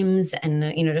teams, and,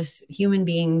 just human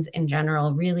beings in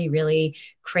general really, really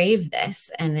crave this.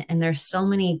 And there's so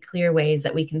many clear ways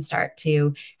that we can start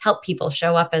to help people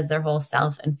show up as their whole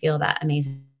self and feel that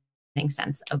amazing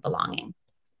sense of belonging.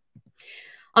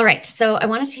 All right, so I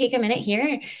want to take a minute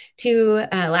here to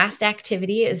last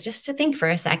activity is just to think for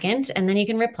a second, and then you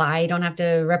can reply. You don't have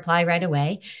to reply right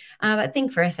away, but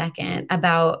think for a second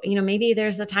about, maybe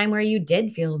there's a time where you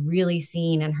did feel really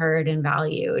seen and heard and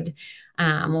valued,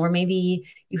 or maybe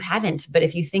you haven't. But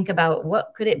if you think about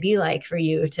what could it be like for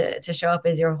you to show up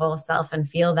as your whole self and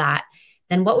feel that,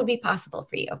 then what would be possible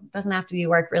for you? It doesn't have to be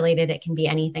work related. It can be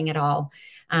anything at all.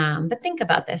 But think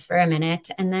about this for a minute,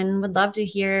 and then would love to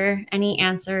hear any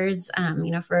answers,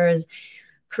 for as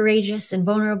courageous and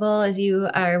vulnerable as you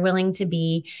are willing to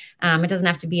be. It doesn't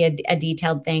have to be a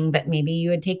detailed thing, but maybe you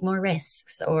would take more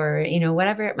risks or,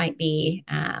 whatever it might be.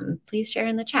 Please share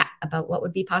in the chat about what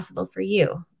would be possible for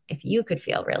you if you could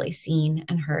feel really seen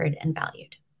and heard and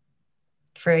valued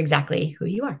for exactly who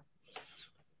you are?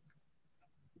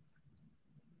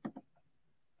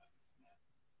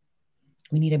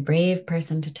 We need a brave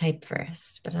person to type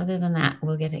first, but other than that,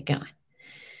 we'll get it going.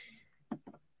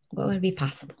 What would be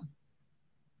possible?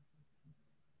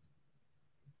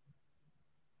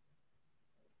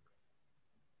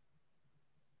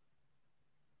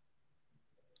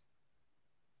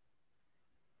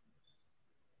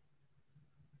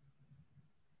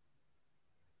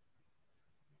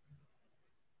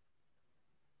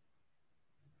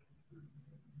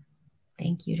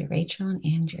 Thank you to Rachel and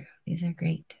Andrew. These are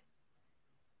great.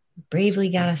 Bravely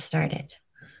got us started.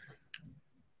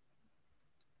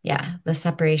 Yeah, the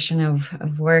separation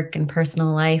of work and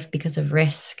personal life because of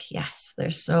risk. Yes,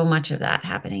 there's so much of that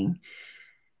happening.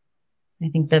 I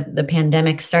think the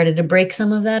pandemic started to break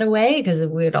some of that away because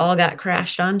we had all got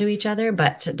crashed onto each other,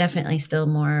 but definitely still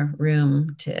more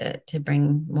room to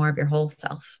bring more of your whole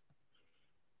self.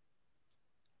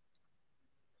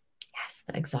 Yes,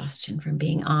 the exhaustion from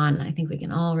being on. I think we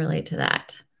can all relate to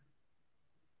that.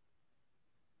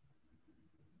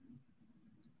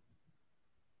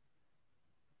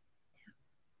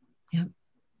 Yep.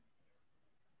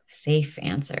 Safe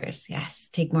answers. Yes.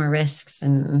 Take more risks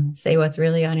and say what's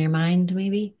really on your mind,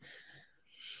 maybe.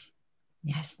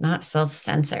 Yes. Not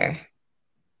self-censor.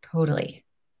 Totally.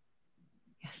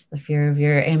 Yes. The fear of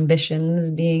your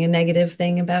ambitions being a negative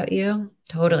thing about you.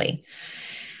 Totally.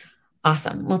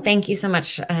 Awesome. Well, thank you so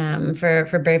much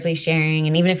for bravely sharing.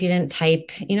 And even if you didn't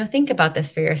type, think about this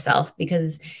for yourself,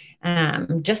 because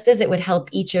just as it would help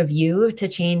each of you to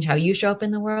change how you show up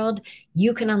in the world,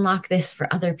 you can unlock this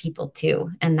for other people too.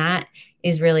 And that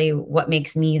is really what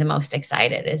makes me the most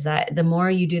excited, is that the more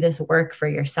you do this work for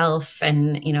yourself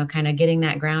and, kind of getting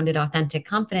that grounded, authentic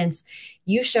confidence,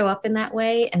 you show up in that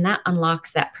way, and that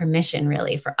unlocks that permission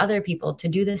really for other people to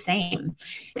do the same.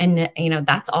 And,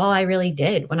 that's all I really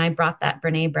did when I brought that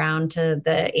Brene Brown to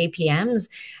the APMs.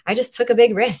 I just took a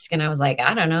big risk, and I was like,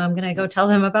 I don't know, I'm going to go tell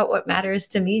them about what matters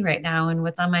to me right now and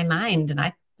what's on my mind. And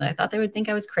I thought they would think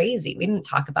I was crazy. We didn't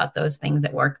talk about those things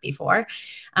at work before,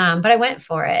 but I went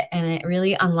for it, and it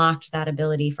really unlocked that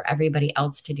ability for everybody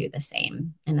else to do the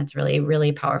same. And it's really,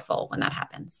 really powerful when that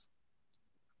happens.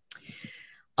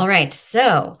 All right.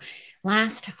 So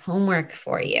last homework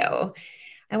for you.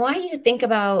 I want you to think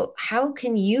about, how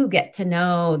can you get to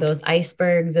know those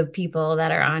icebergs of people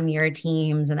that are on your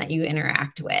teams and that you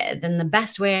interact with? And the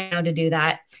best way I know to do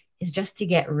that is just to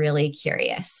get really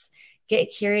curious. Get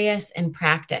curious and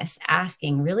practice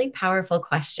asking really powerful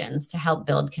questions to help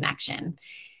build connection.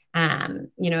 I've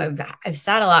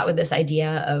sat a lot with this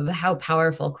idea of how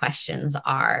powerful questions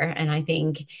are. And I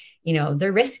think,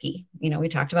 they're risky. We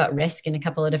talked about risk in a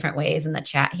couple of different ways in the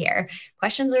chat here.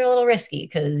 Questions are a little risky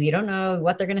because you don't know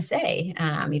what they're going to say.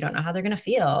 You don't know how they're going to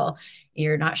feel.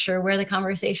 You're not sure where the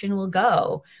conversation will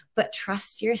go, but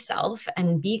trust yourself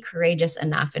and be courageous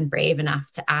enough and brave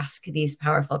enough to ask these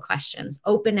powerful questions,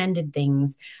 open-ended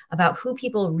things about who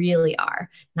people really are,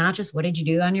 not just what did you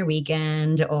do on your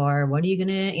weekend, or what are you going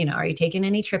to, are you taking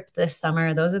any trip this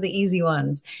summer? Those are the easy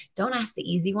ones. Don't ask the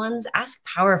easy ones, ask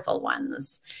powerful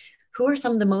ones. Who are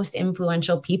some of the most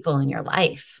influential people in your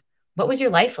life? What was your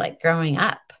life like growing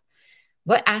up?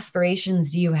 What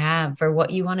aspirations do you have for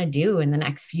what you want to do in the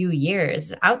next few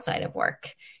years outside of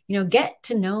work? Get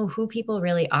to know who people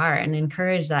really are and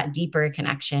encourage that deeper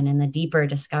connection and the deeper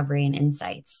discovery and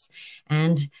insights.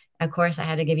 And of course, I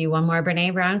had to give you one more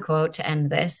Brene Brown quote to end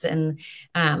this. And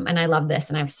I love this,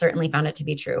 and I've certainly found it to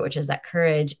be true, which is that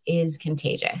courage is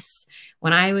contagious.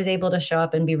 When I was able to show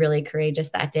up and be really courageous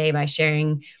that day by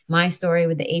sharing my story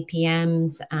with the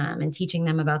APMs and teaching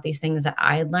them about these things that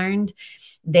I had learned,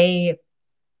 they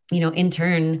in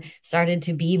turn started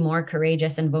to be more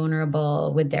courageous and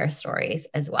vulnerable with their stories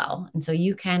as well. And so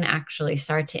you can actually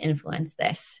start to influence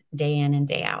this day in and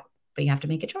day out, but you have to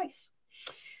make a choice.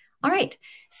 All right.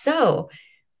 So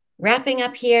wrapping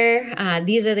up here,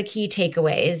 these are the key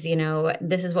takeaways.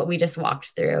 This is what we just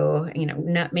walked through,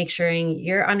 make sure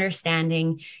you're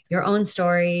understanding your own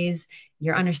stories,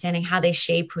 you're understanding how they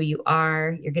shape who you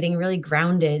are. You're getting really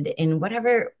grounded in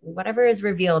whatever is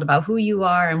revealed about who you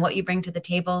are and what you bring to the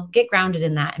table. Get grounded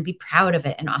in that and be proud of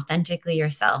it and authentically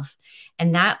yourself.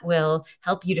 And that will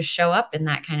help you to show up in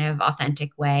that kind of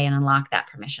authentic way and unlock that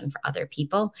permission for other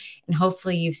people. And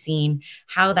hopefully you've seen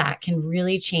how that can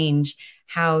really change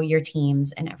how your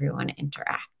teams and everyone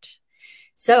interact.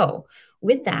 So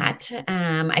with that,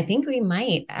 I think we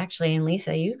might actually, and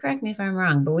Lisa, you correct me if I'm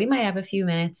wrong, but we might have a few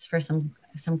minutes for some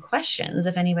questions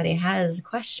if anybody has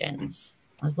questions.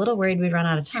 I was a little worried we'd run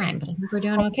out of time, but I think we're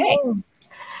doing okay.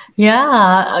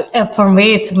 Yeah, for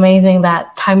me, it's amazing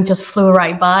that time just flew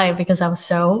right by because I was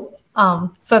so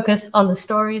focused on the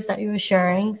stories that you were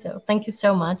sharing. So thank you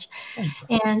so much. Thank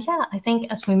you. And yeah, I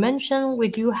think as we mentioned, we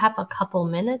do have a couple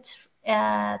minutes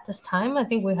at this time. I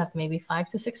think we have maybe 5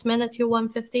 to 6 minutes to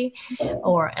 150,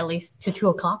 or at least to 2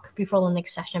 o'clock before the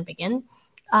next session begin.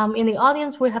 In the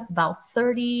audience, we have about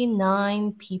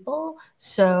 39 people.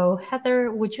 So,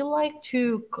 Heather, would you like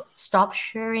to stop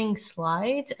sharing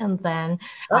slides? And then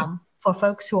Sure. for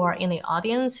folks who are in the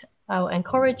audience, I'll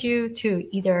encourage you to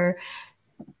either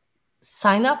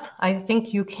sign up. I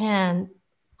think you can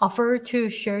offer to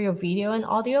share your video and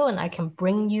audio, and I can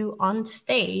bring you on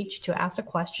stage to ask a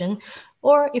question.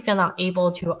 Or if you're not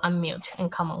able to unmute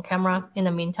and come on camera in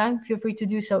the meantime, feel free to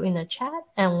do so in the chat,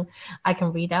 and I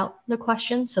can read out the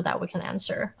question so that we can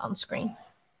answer on screen.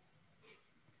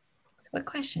 So what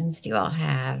questions do you all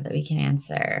have that we can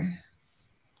answer?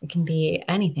 It can be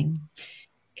anything.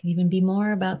 It can even be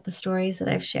more about the stories that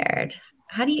I've shared.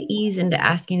 How do you ease into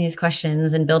asking these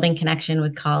questions and building connection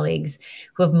with colleagues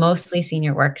who have mostly seen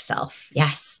your work self?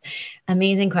 Yes.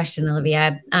 Amazing question,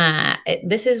 Olivia.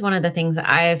 This is one of the things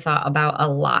I've thought about a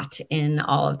lot in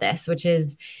all of this, which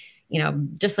is,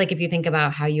 just like if you think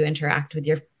about how you interact with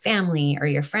your family or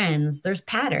your friends, there's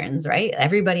patterns, right?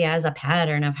 Everybody has a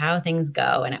pattern of how things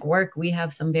go. And at work, we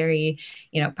have some very,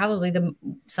 probably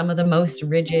some of the most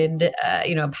rigid,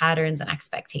 patterns and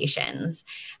expectations.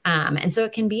 And so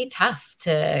it can be tough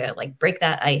to like break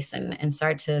that ice and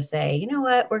start to say, you know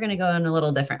what, we're going to go in a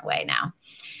little different way now.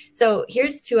 So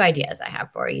here's 2 ideas I have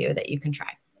for you that you can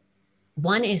try.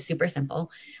 One is super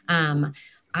simple.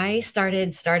 I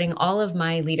starting all of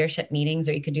my leadership meetings,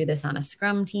 or you could do this on a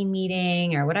Scrum team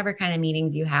meeting or whatever kind of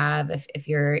meetings you have, if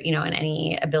you're, in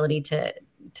any ability to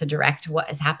direct what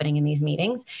is happening in these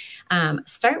meetings.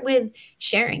 Start with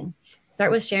sharing.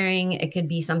 It could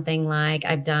be something like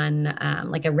I've done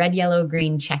like a red, yellow,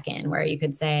 green check-in where you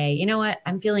could say, you know what,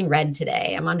 I'm feeling red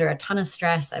today. I'm under a ton of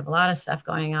stress. I have a lot of stuff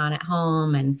going on at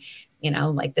home. And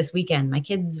like this weekend, my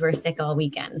kids were sick all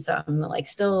weekend. So I'm like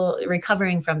still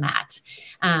recovering from that.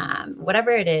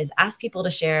 Whatever it is, ask people to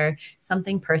share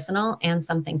something personal and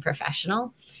something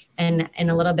professional and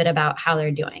a little bit about how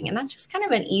they're doing. And that's just kind of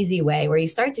an easy way where you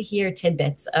start to hear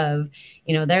tidbits of,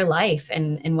 their life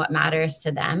and what matters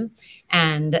to them.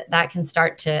 And that can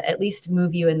start to at least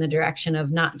move you in the direction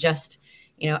of not just,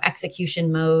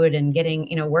 execution mode and getting,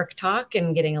 work talk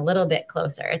and getting a little bit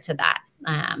closer to that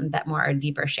more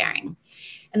deeper sharing.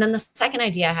 And then the second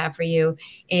idea I have for you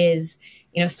is,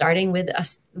 starting with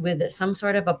some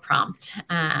sort of a prompt.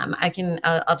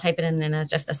 I'll type it in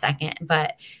just a second.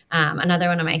 But another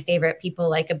one of my favorite people,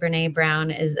 like a Brene Brown,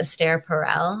 is Esther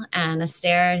Perel. And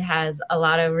Esther has a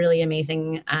lot of really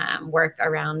amazing work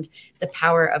around the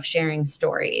power of sharing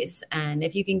stories. And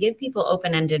if you can give people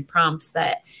open-ended prompts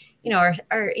that,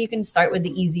 or you can start with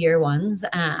the easier ones,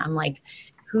 like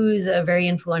who's a very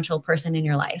influential person in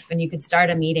your life. And you could start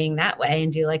a meeting that way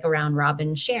and do like a round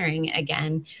robin sharing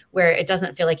again, where it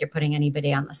doesn't feel like you're putting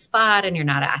anybody on the spot and you're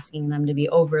not asking them to be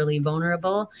overly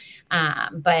vulnerable.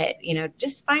 But,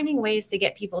 just finding ways to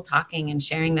get people talking and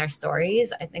sharing their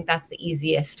stories. I think that's the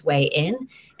easiest way in.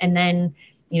 And then,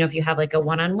 if you have like a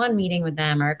one-on-one meeting with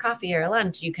them or a coffee or a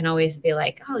lunch, you can always be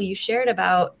like, oh, you shared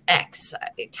about X.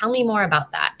 Tell me more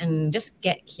about that, and just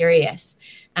get curious.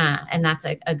 And that's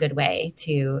a good way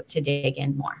to dig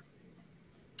in more.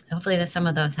 So hopefully some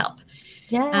of those help.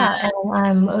 Yeah, and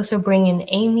I'm also bringing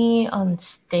Amy on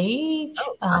stage.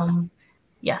 Oh, awesome.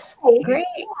 Yes, Hey. great.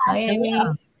 Hi, Amy.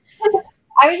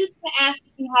 I was just going to ask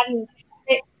if you had any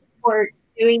tips for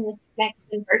doing this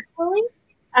connection virtually.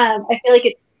 I feel like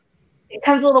it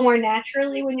comes a little more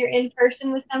naturally when you're in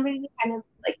person with somebody to kind of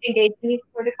like engage in these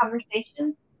sort of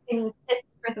conversations. Any tips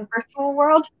for the virtual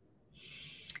world?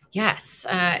 Yes,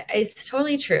 it's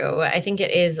totally true. I think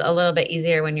it is a little bit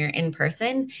easier when you're in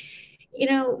person,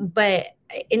 but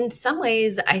in some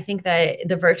ways, I think that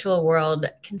the virtual world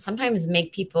can sometimes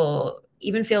make people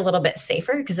even feel a little bit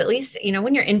safer, because at least,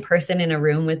 when you're in person in a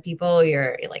room with people,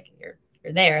 you're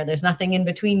there. There's nothing in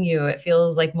between you. It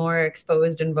feels like more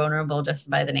exposed and vulnerable just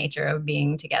by the nature of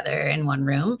being together in one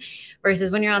room,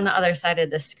 versus when you're on the other side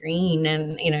of the screen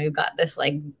and, you've got this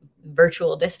like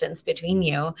virtual distance between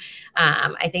you.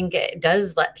 I think it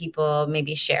does let people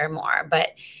maybe share more. But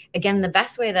again, the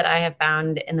best way that I have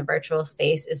found in the virtual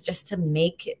space is just to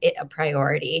make it a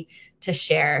priority to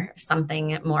share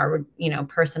something more,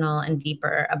 personal and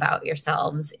deeper about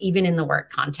yourselves, even in the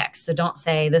work context. So don't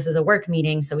say this is a work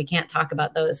meeting, so we can't talk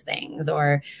about those things,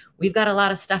 or we've got a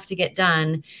lot of stuff to get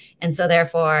done. And so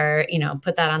therefore,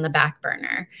 put that on the back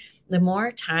burner. The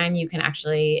more time you can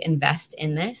actually invest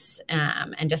in this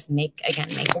and just make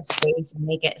a space and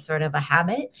make it sort of a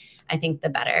habit, I think the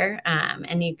better.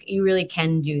 And you really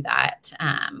can do that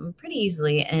pretty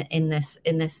easily in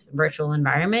this virtual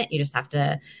environment. You just have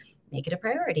to make it a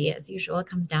priority. As usual, it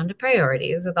comes down to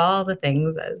priorities with all the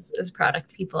things as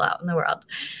product people out in the world.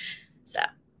 So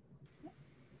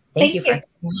thank you for coming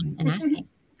on and asking.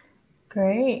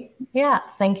 Great. Yeah.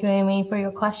 Thank you, Amy, for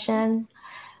your question.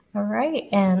 All right.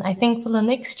 And I think for the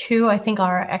next two, I think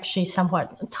are actually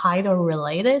somewhat tied or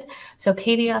related. So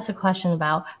Katie asked a question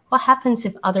about what happens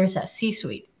if others at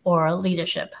C-suite or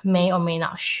leadership may or may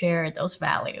not share those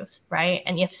values, right?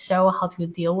 And if so, how to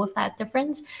deal with that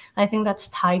difference? I think that's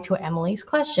tied to Emily's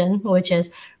question, which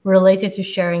is related to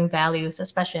sharing values,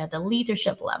 especially at the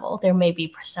leadership level. There may be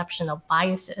perception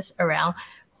biases around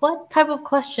what type of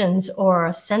questions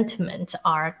or sentiments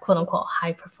are quote unquote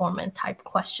high performance type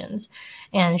questions,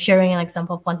 and sharing an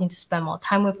example of wanting to spend more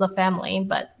time with the family,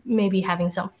 but maybe having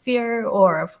some fear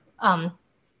or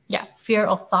fear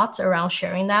of thoughts around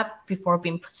sharing that before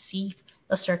being perceived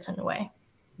a certain way.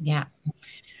 Yeah.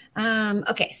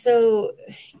 Okay. So,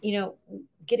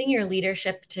 getting your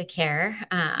leadership to care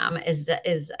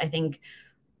is I think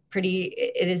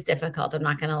it is difficult. I'm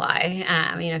not going to lie.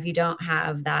 If you don't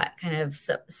have that kind of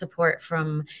support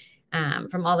from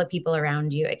all the people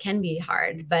around you, it can be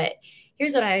hard. But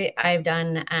here's what I've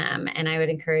done, and I would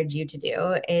encourage you to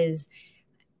do is,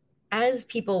 as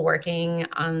people working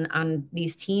on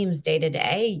these teams day to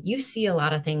day, you see a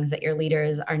lot of things that your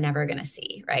leaders are never going to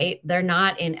see, right? They're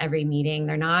not in every meeting.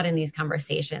 They're not in these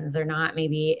conversations. They're not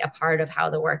maybe a part of how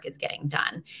the work is getting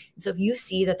done. And so if you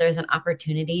see that there's an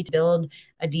opportunity to build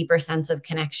a deeper sense of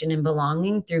connection and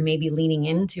belonging through maybe leaning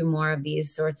into more of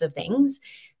these sorts of things,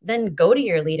 then go to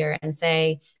your leader and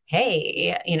say,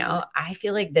 hey, I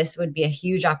feel like this would be a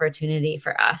huge opportunity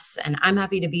for us. And I'm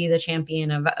happy to be the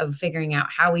champion of figuring out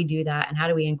how we do that and how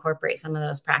do we incorporate some of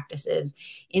those practices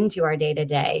into our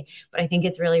day-to-day. But I think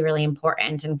it's really, really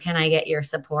important. And can I get your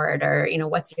support, or,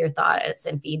 what's your thoughts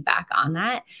and feedback on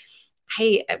that?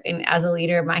 I mean, as a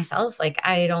leader myself,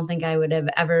 I don't think I would have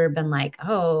ever been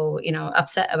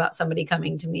upset about somebody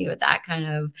coming to me with that kind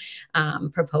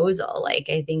of proposal. I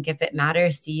think if it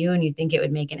matters to you and you think it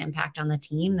would make an impact on the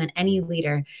team, then any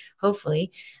leader,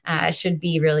 hopefully, should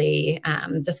be really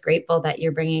just grateful that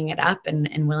you're bringing it up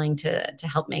and willing to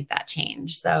help make that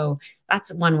change. So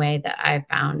that's one way that I've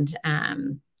found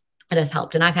it has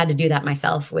helped. And I've had to do that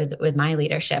myself with my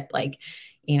leadership.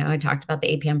 I talked about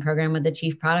the APM program with the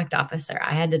chief product officer.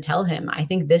 I had to tell him, I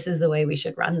think this is the way we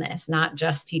should run this, not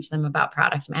just teach them about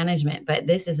product management, but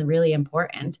this is really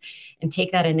important, and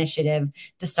take that initiative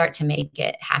to start to make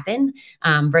it happen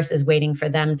versus waiting for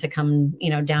them to come,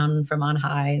 down from on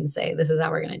high and say, this is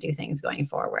how we're going to do things going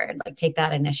forward. Take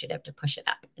that initiative to push it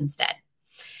up instead.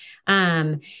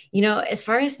 As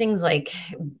far as things like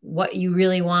what you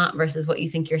really want versus what you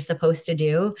think you're supposed to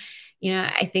do,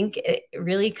 I think it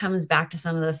really comes back to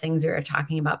some of those things we were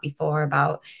talking about before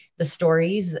about the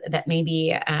stories that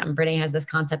maybe Brene has this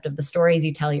concept of the stories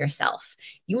you tell yourself.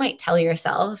 You might tell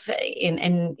yourself,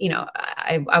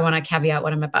 I want to caveat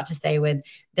what I'm about to say with,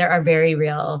 there are very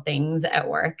real things at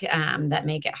work that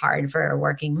make it hard for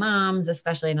working moms,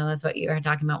 especially. I know that's what you were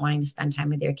talking about, wanting to spend time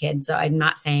with your kids. So I'm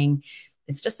not saying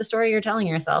it's just a story you're telling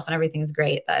yourself and everything's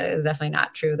great. That is definitely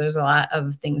not true. There's a lot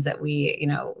of things that we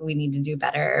need to do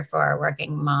better for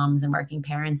working moms and working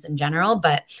parents in general.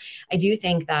 But I do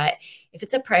think that if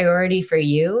it's a priority for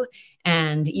you,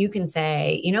 and you can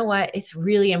say, you know what, it's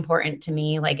really important to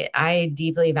me. I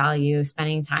deeply value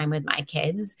spending time with my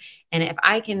kids. And if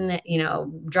I can,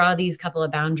 draw these couple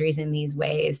of boundaries in these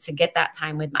ways to get that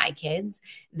time with my kids,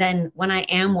 then when I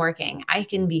am working, I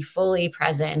can be fully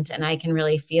present, and I can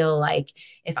really feel like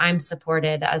if I'm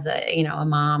supported as a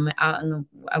mom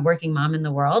a working mom in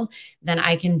the world, then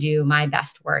I can do my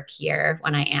best work here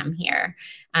when I am here.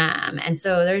 And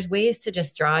so there's ways to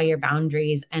just draw your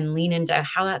boundaries and lean into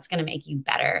how that's going to make you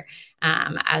better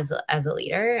as a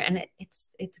leader. And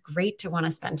it's great to want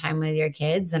to spend time with your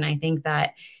kids. And I think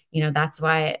that, that's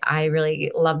why I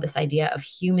really love this idea of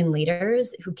human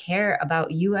leaders who care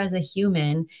about you as a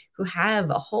human, who have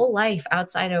a whole life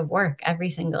outside of work every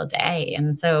single day.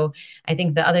 And so I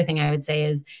think the other thing I would say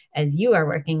is, as you are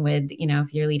working with,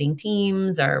 if you're leading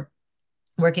teams or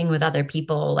working with other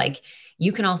people, like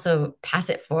you can also pass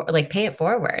it for, like pay it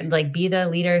forward, like be the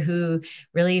leader who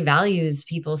really values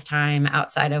people's time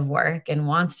outside of work and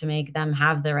wants to make them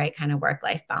have the right kind of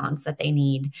work-life balance that they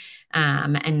need.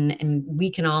 And we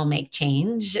can all make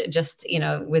change just,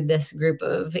 with this group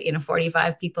of,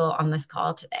 45 people on this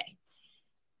call today.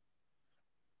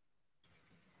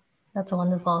 That's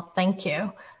wonderful. Thank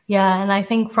you. Yeah, and I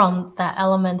think from that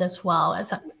element as well,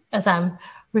 as I'm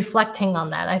reflecting on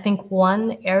that, I think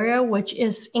one area which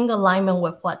is in alignment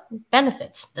with what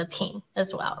benefits the team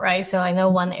as well, right? So I know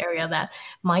one area that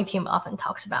my team often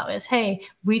talks about is, hey,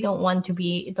 we don't want to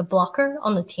be the blocker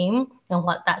on the team. And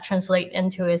what that translates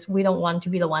into is we don't want to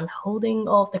be the one holding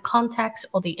all of the context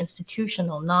or the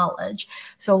institutional knowledge.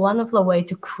 So one of the ways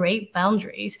to create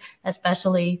boundaries,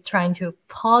 especially trying to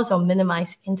pause or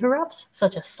minimize interrupts,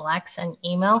 such as Slacks and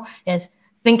email, is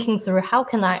thinking through how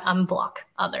can I unblock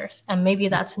others? And maybe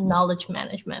that's knowledge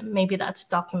management. Maybe that's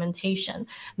documentation.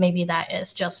 Maybe that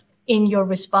is just in your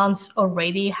response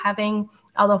already having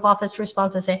out of office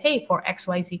response and say, hey, for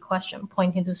XYZ question,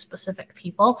 pointing to specific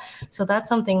people. So that's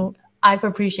something I've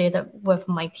appreciated with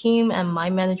my team and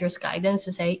my manager's guidance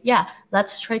to say, yeah,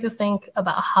 let's try to think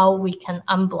about how we can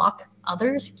unblock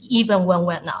others even when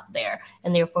we're not there,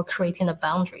 and therefore creating the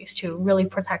boundaries to really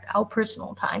protect our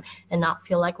personal time and not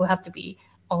feel like we have to be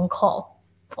on call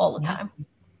all the time.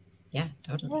 Yeah,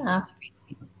 totally. Yeah.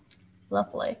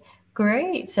 Lovely.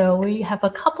 Great. So we have a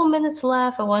couple minutes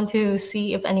left. I want to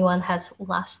see if anyone has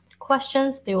last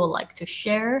questions they would like to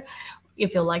share.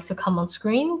 If you'd like to come on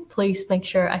screen, please make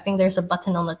sure, I think there's a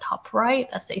button on the top right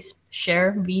that says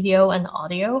share video and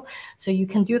audio. So you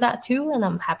can do that too, and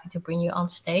I'm happy to bring you on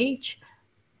stage.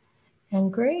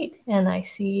 And great. And I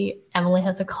see Emily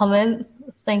has a comment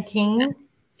thanking.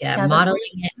 Yeah,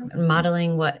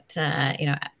 modeling what,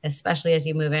 especially as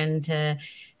you move into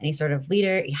any sort of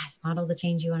leader, yes, model the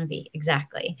change you want to be.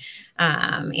 Exactly.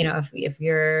 If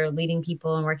you're leading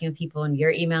people and working with people and you're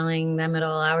emailing them at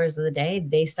all hours of the day,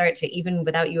 they start to, even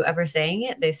without you ever saying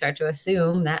it, they start to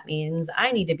assume that means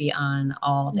I need to be on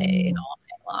all day and all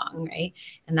night long, right?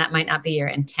 And that might not be your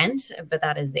intent, but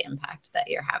that is the impact that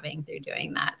you're having through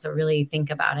doing that. So really think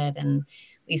about it. And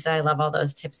Lisa, I love all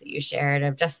those tips that you shared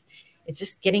of it's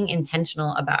just getting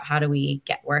intentional about how do we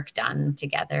get work done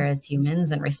together as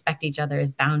humans and respect each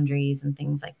other's boundaries and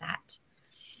things like that.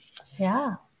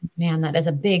 Yeah. Man, that is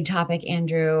a big topic,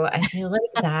 Andrew. I feel like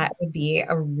that would be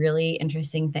a really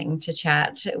interesting thing to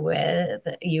chat with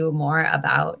you more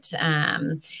about.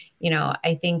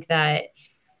 I think that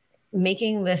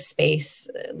making this space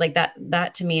like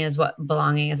that to me is what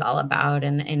belonging is all about.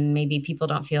 And maybe people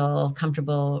don't feel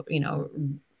comfortable,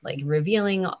 like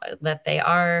revealing that they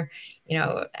are,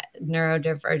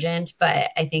 neurodivergent.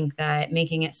 But I think that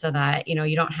making it so that,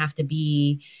 you don't have to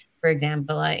be, for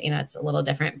example, it's a little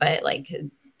different, but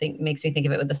makes me think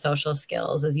of it with the social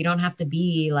skills is you don't have to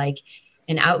be like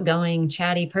an outgoing,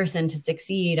 chatty person to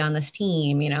succeed on this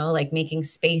team, like making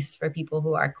space for people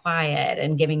who are quiet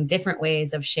and giving different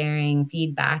ways of sharing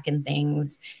feedback and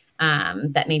things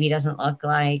that maybe doesn't look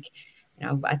like,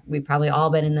 we've probably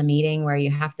all been in the meeting where you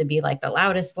have to be like the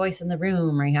loudest voice in the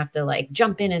room, or you have to like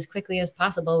jump in as quickly as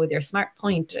possible with your smart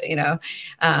point,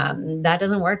 that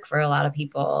doesn't work for a lot of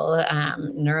people,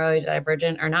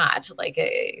 neurodivergent or not. Like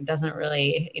it doesn't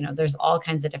really, there's all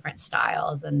kinds of different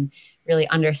styles, and really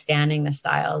understanding the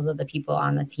styles of the people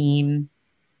on the team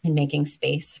and making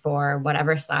space for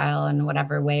whatever style and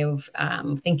whatever way of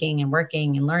thinking and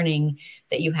working and learning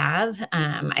that you have.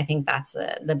 I think that's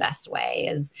the best way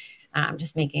is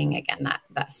just making, again,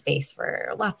 that space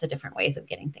for lots of different ways of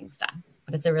getting things done.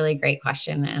 But it's a really great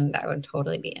question, and I would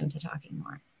totally be into talking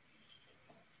more.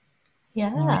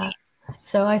 Yeah. Right.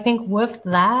 So I think with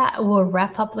that, we'll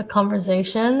wrap up the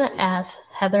conversation as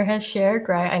Heather has shared,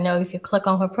 right? I know if you click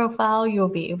on her profile, you'll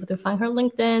be able to find her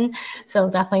LinkedIn. So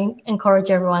definitely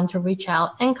encourage everyone to reach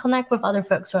out and connect with other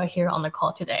folks who are here on the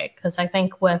call today. Because I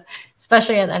think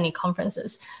especially at any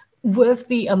conferences, with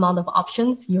the amount of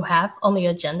options you have on the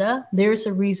agenda, there's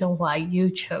a reason why you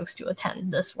chose to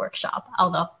attend this workshop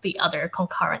out of the other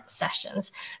concurrent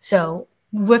sessions. So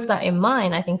with that in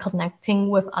mind, I think connecting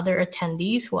with other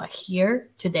attendees who are here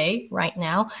today, right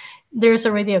now, there's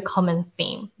already a common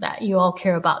theme that you all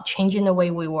care about changing the way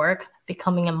we work,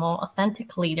 becoming a more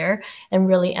authentic leader, and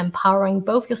really empowering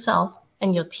both yourself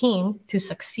and your team to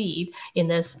succeed in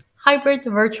this hybrid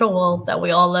virtual world that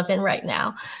we all live in right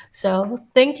now. So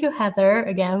thank you, Heather,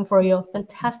 again, for your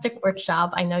fantastic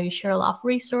workshop. I know you share a lot of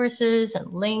resources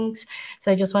and links.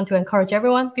 So I just want to encourage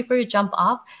everyone, before you jump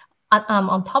off,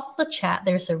 on top of the chat,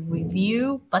 there's a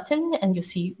review button, and you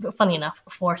see, funny enough,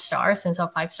 4 stars instead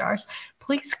of 5 stars.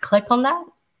 Please click on that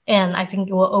And I think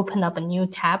it will open up a new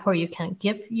tab where you can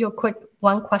give your quick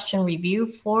one question review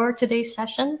for today's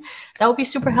session. That would be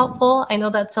super helpful. I know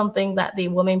that's something that the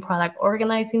Women Product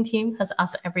Organizing team has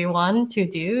asked everyone to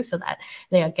do so that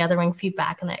they are gathering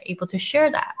feedback and are able to share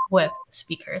that with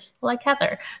speakers like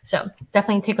Heather. So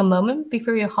definitely take a moment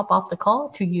before you hop off the call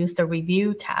to use the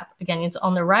review tab. Again, it's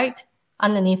on the right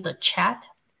underneath the chat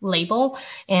label,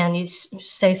 and it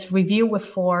says review with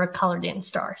 4 colored in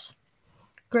stars.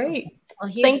 Great. Awesome. Well,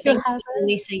 huge Thank you, thank you,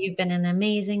 Lisa. You've been an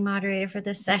amazing moderator for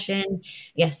this session.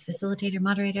 Yes, facilitator,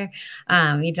 moderator.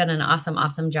 You've done an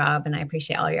awesome job, and I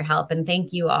appreciate all your help. And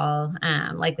thank you all.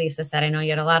 Like Lisa said, I know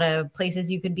you had a lot of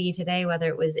places you could be today, whether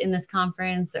it was in this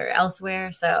conference or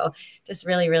elsewhere. So just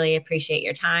really appreciate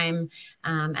your time.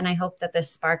 And I hope that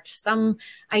this sparked some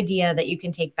idea that you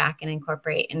can take back and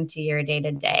incorporate into your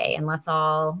day-to-day. And let's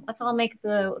all make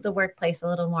the workplace a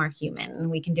little more human,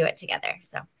 and we can do it together.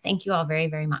 So thank you all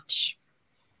very much.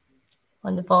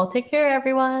 Wonderful. Take care,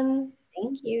 everyone.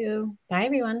 Thank you. Bye,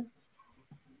 everyone.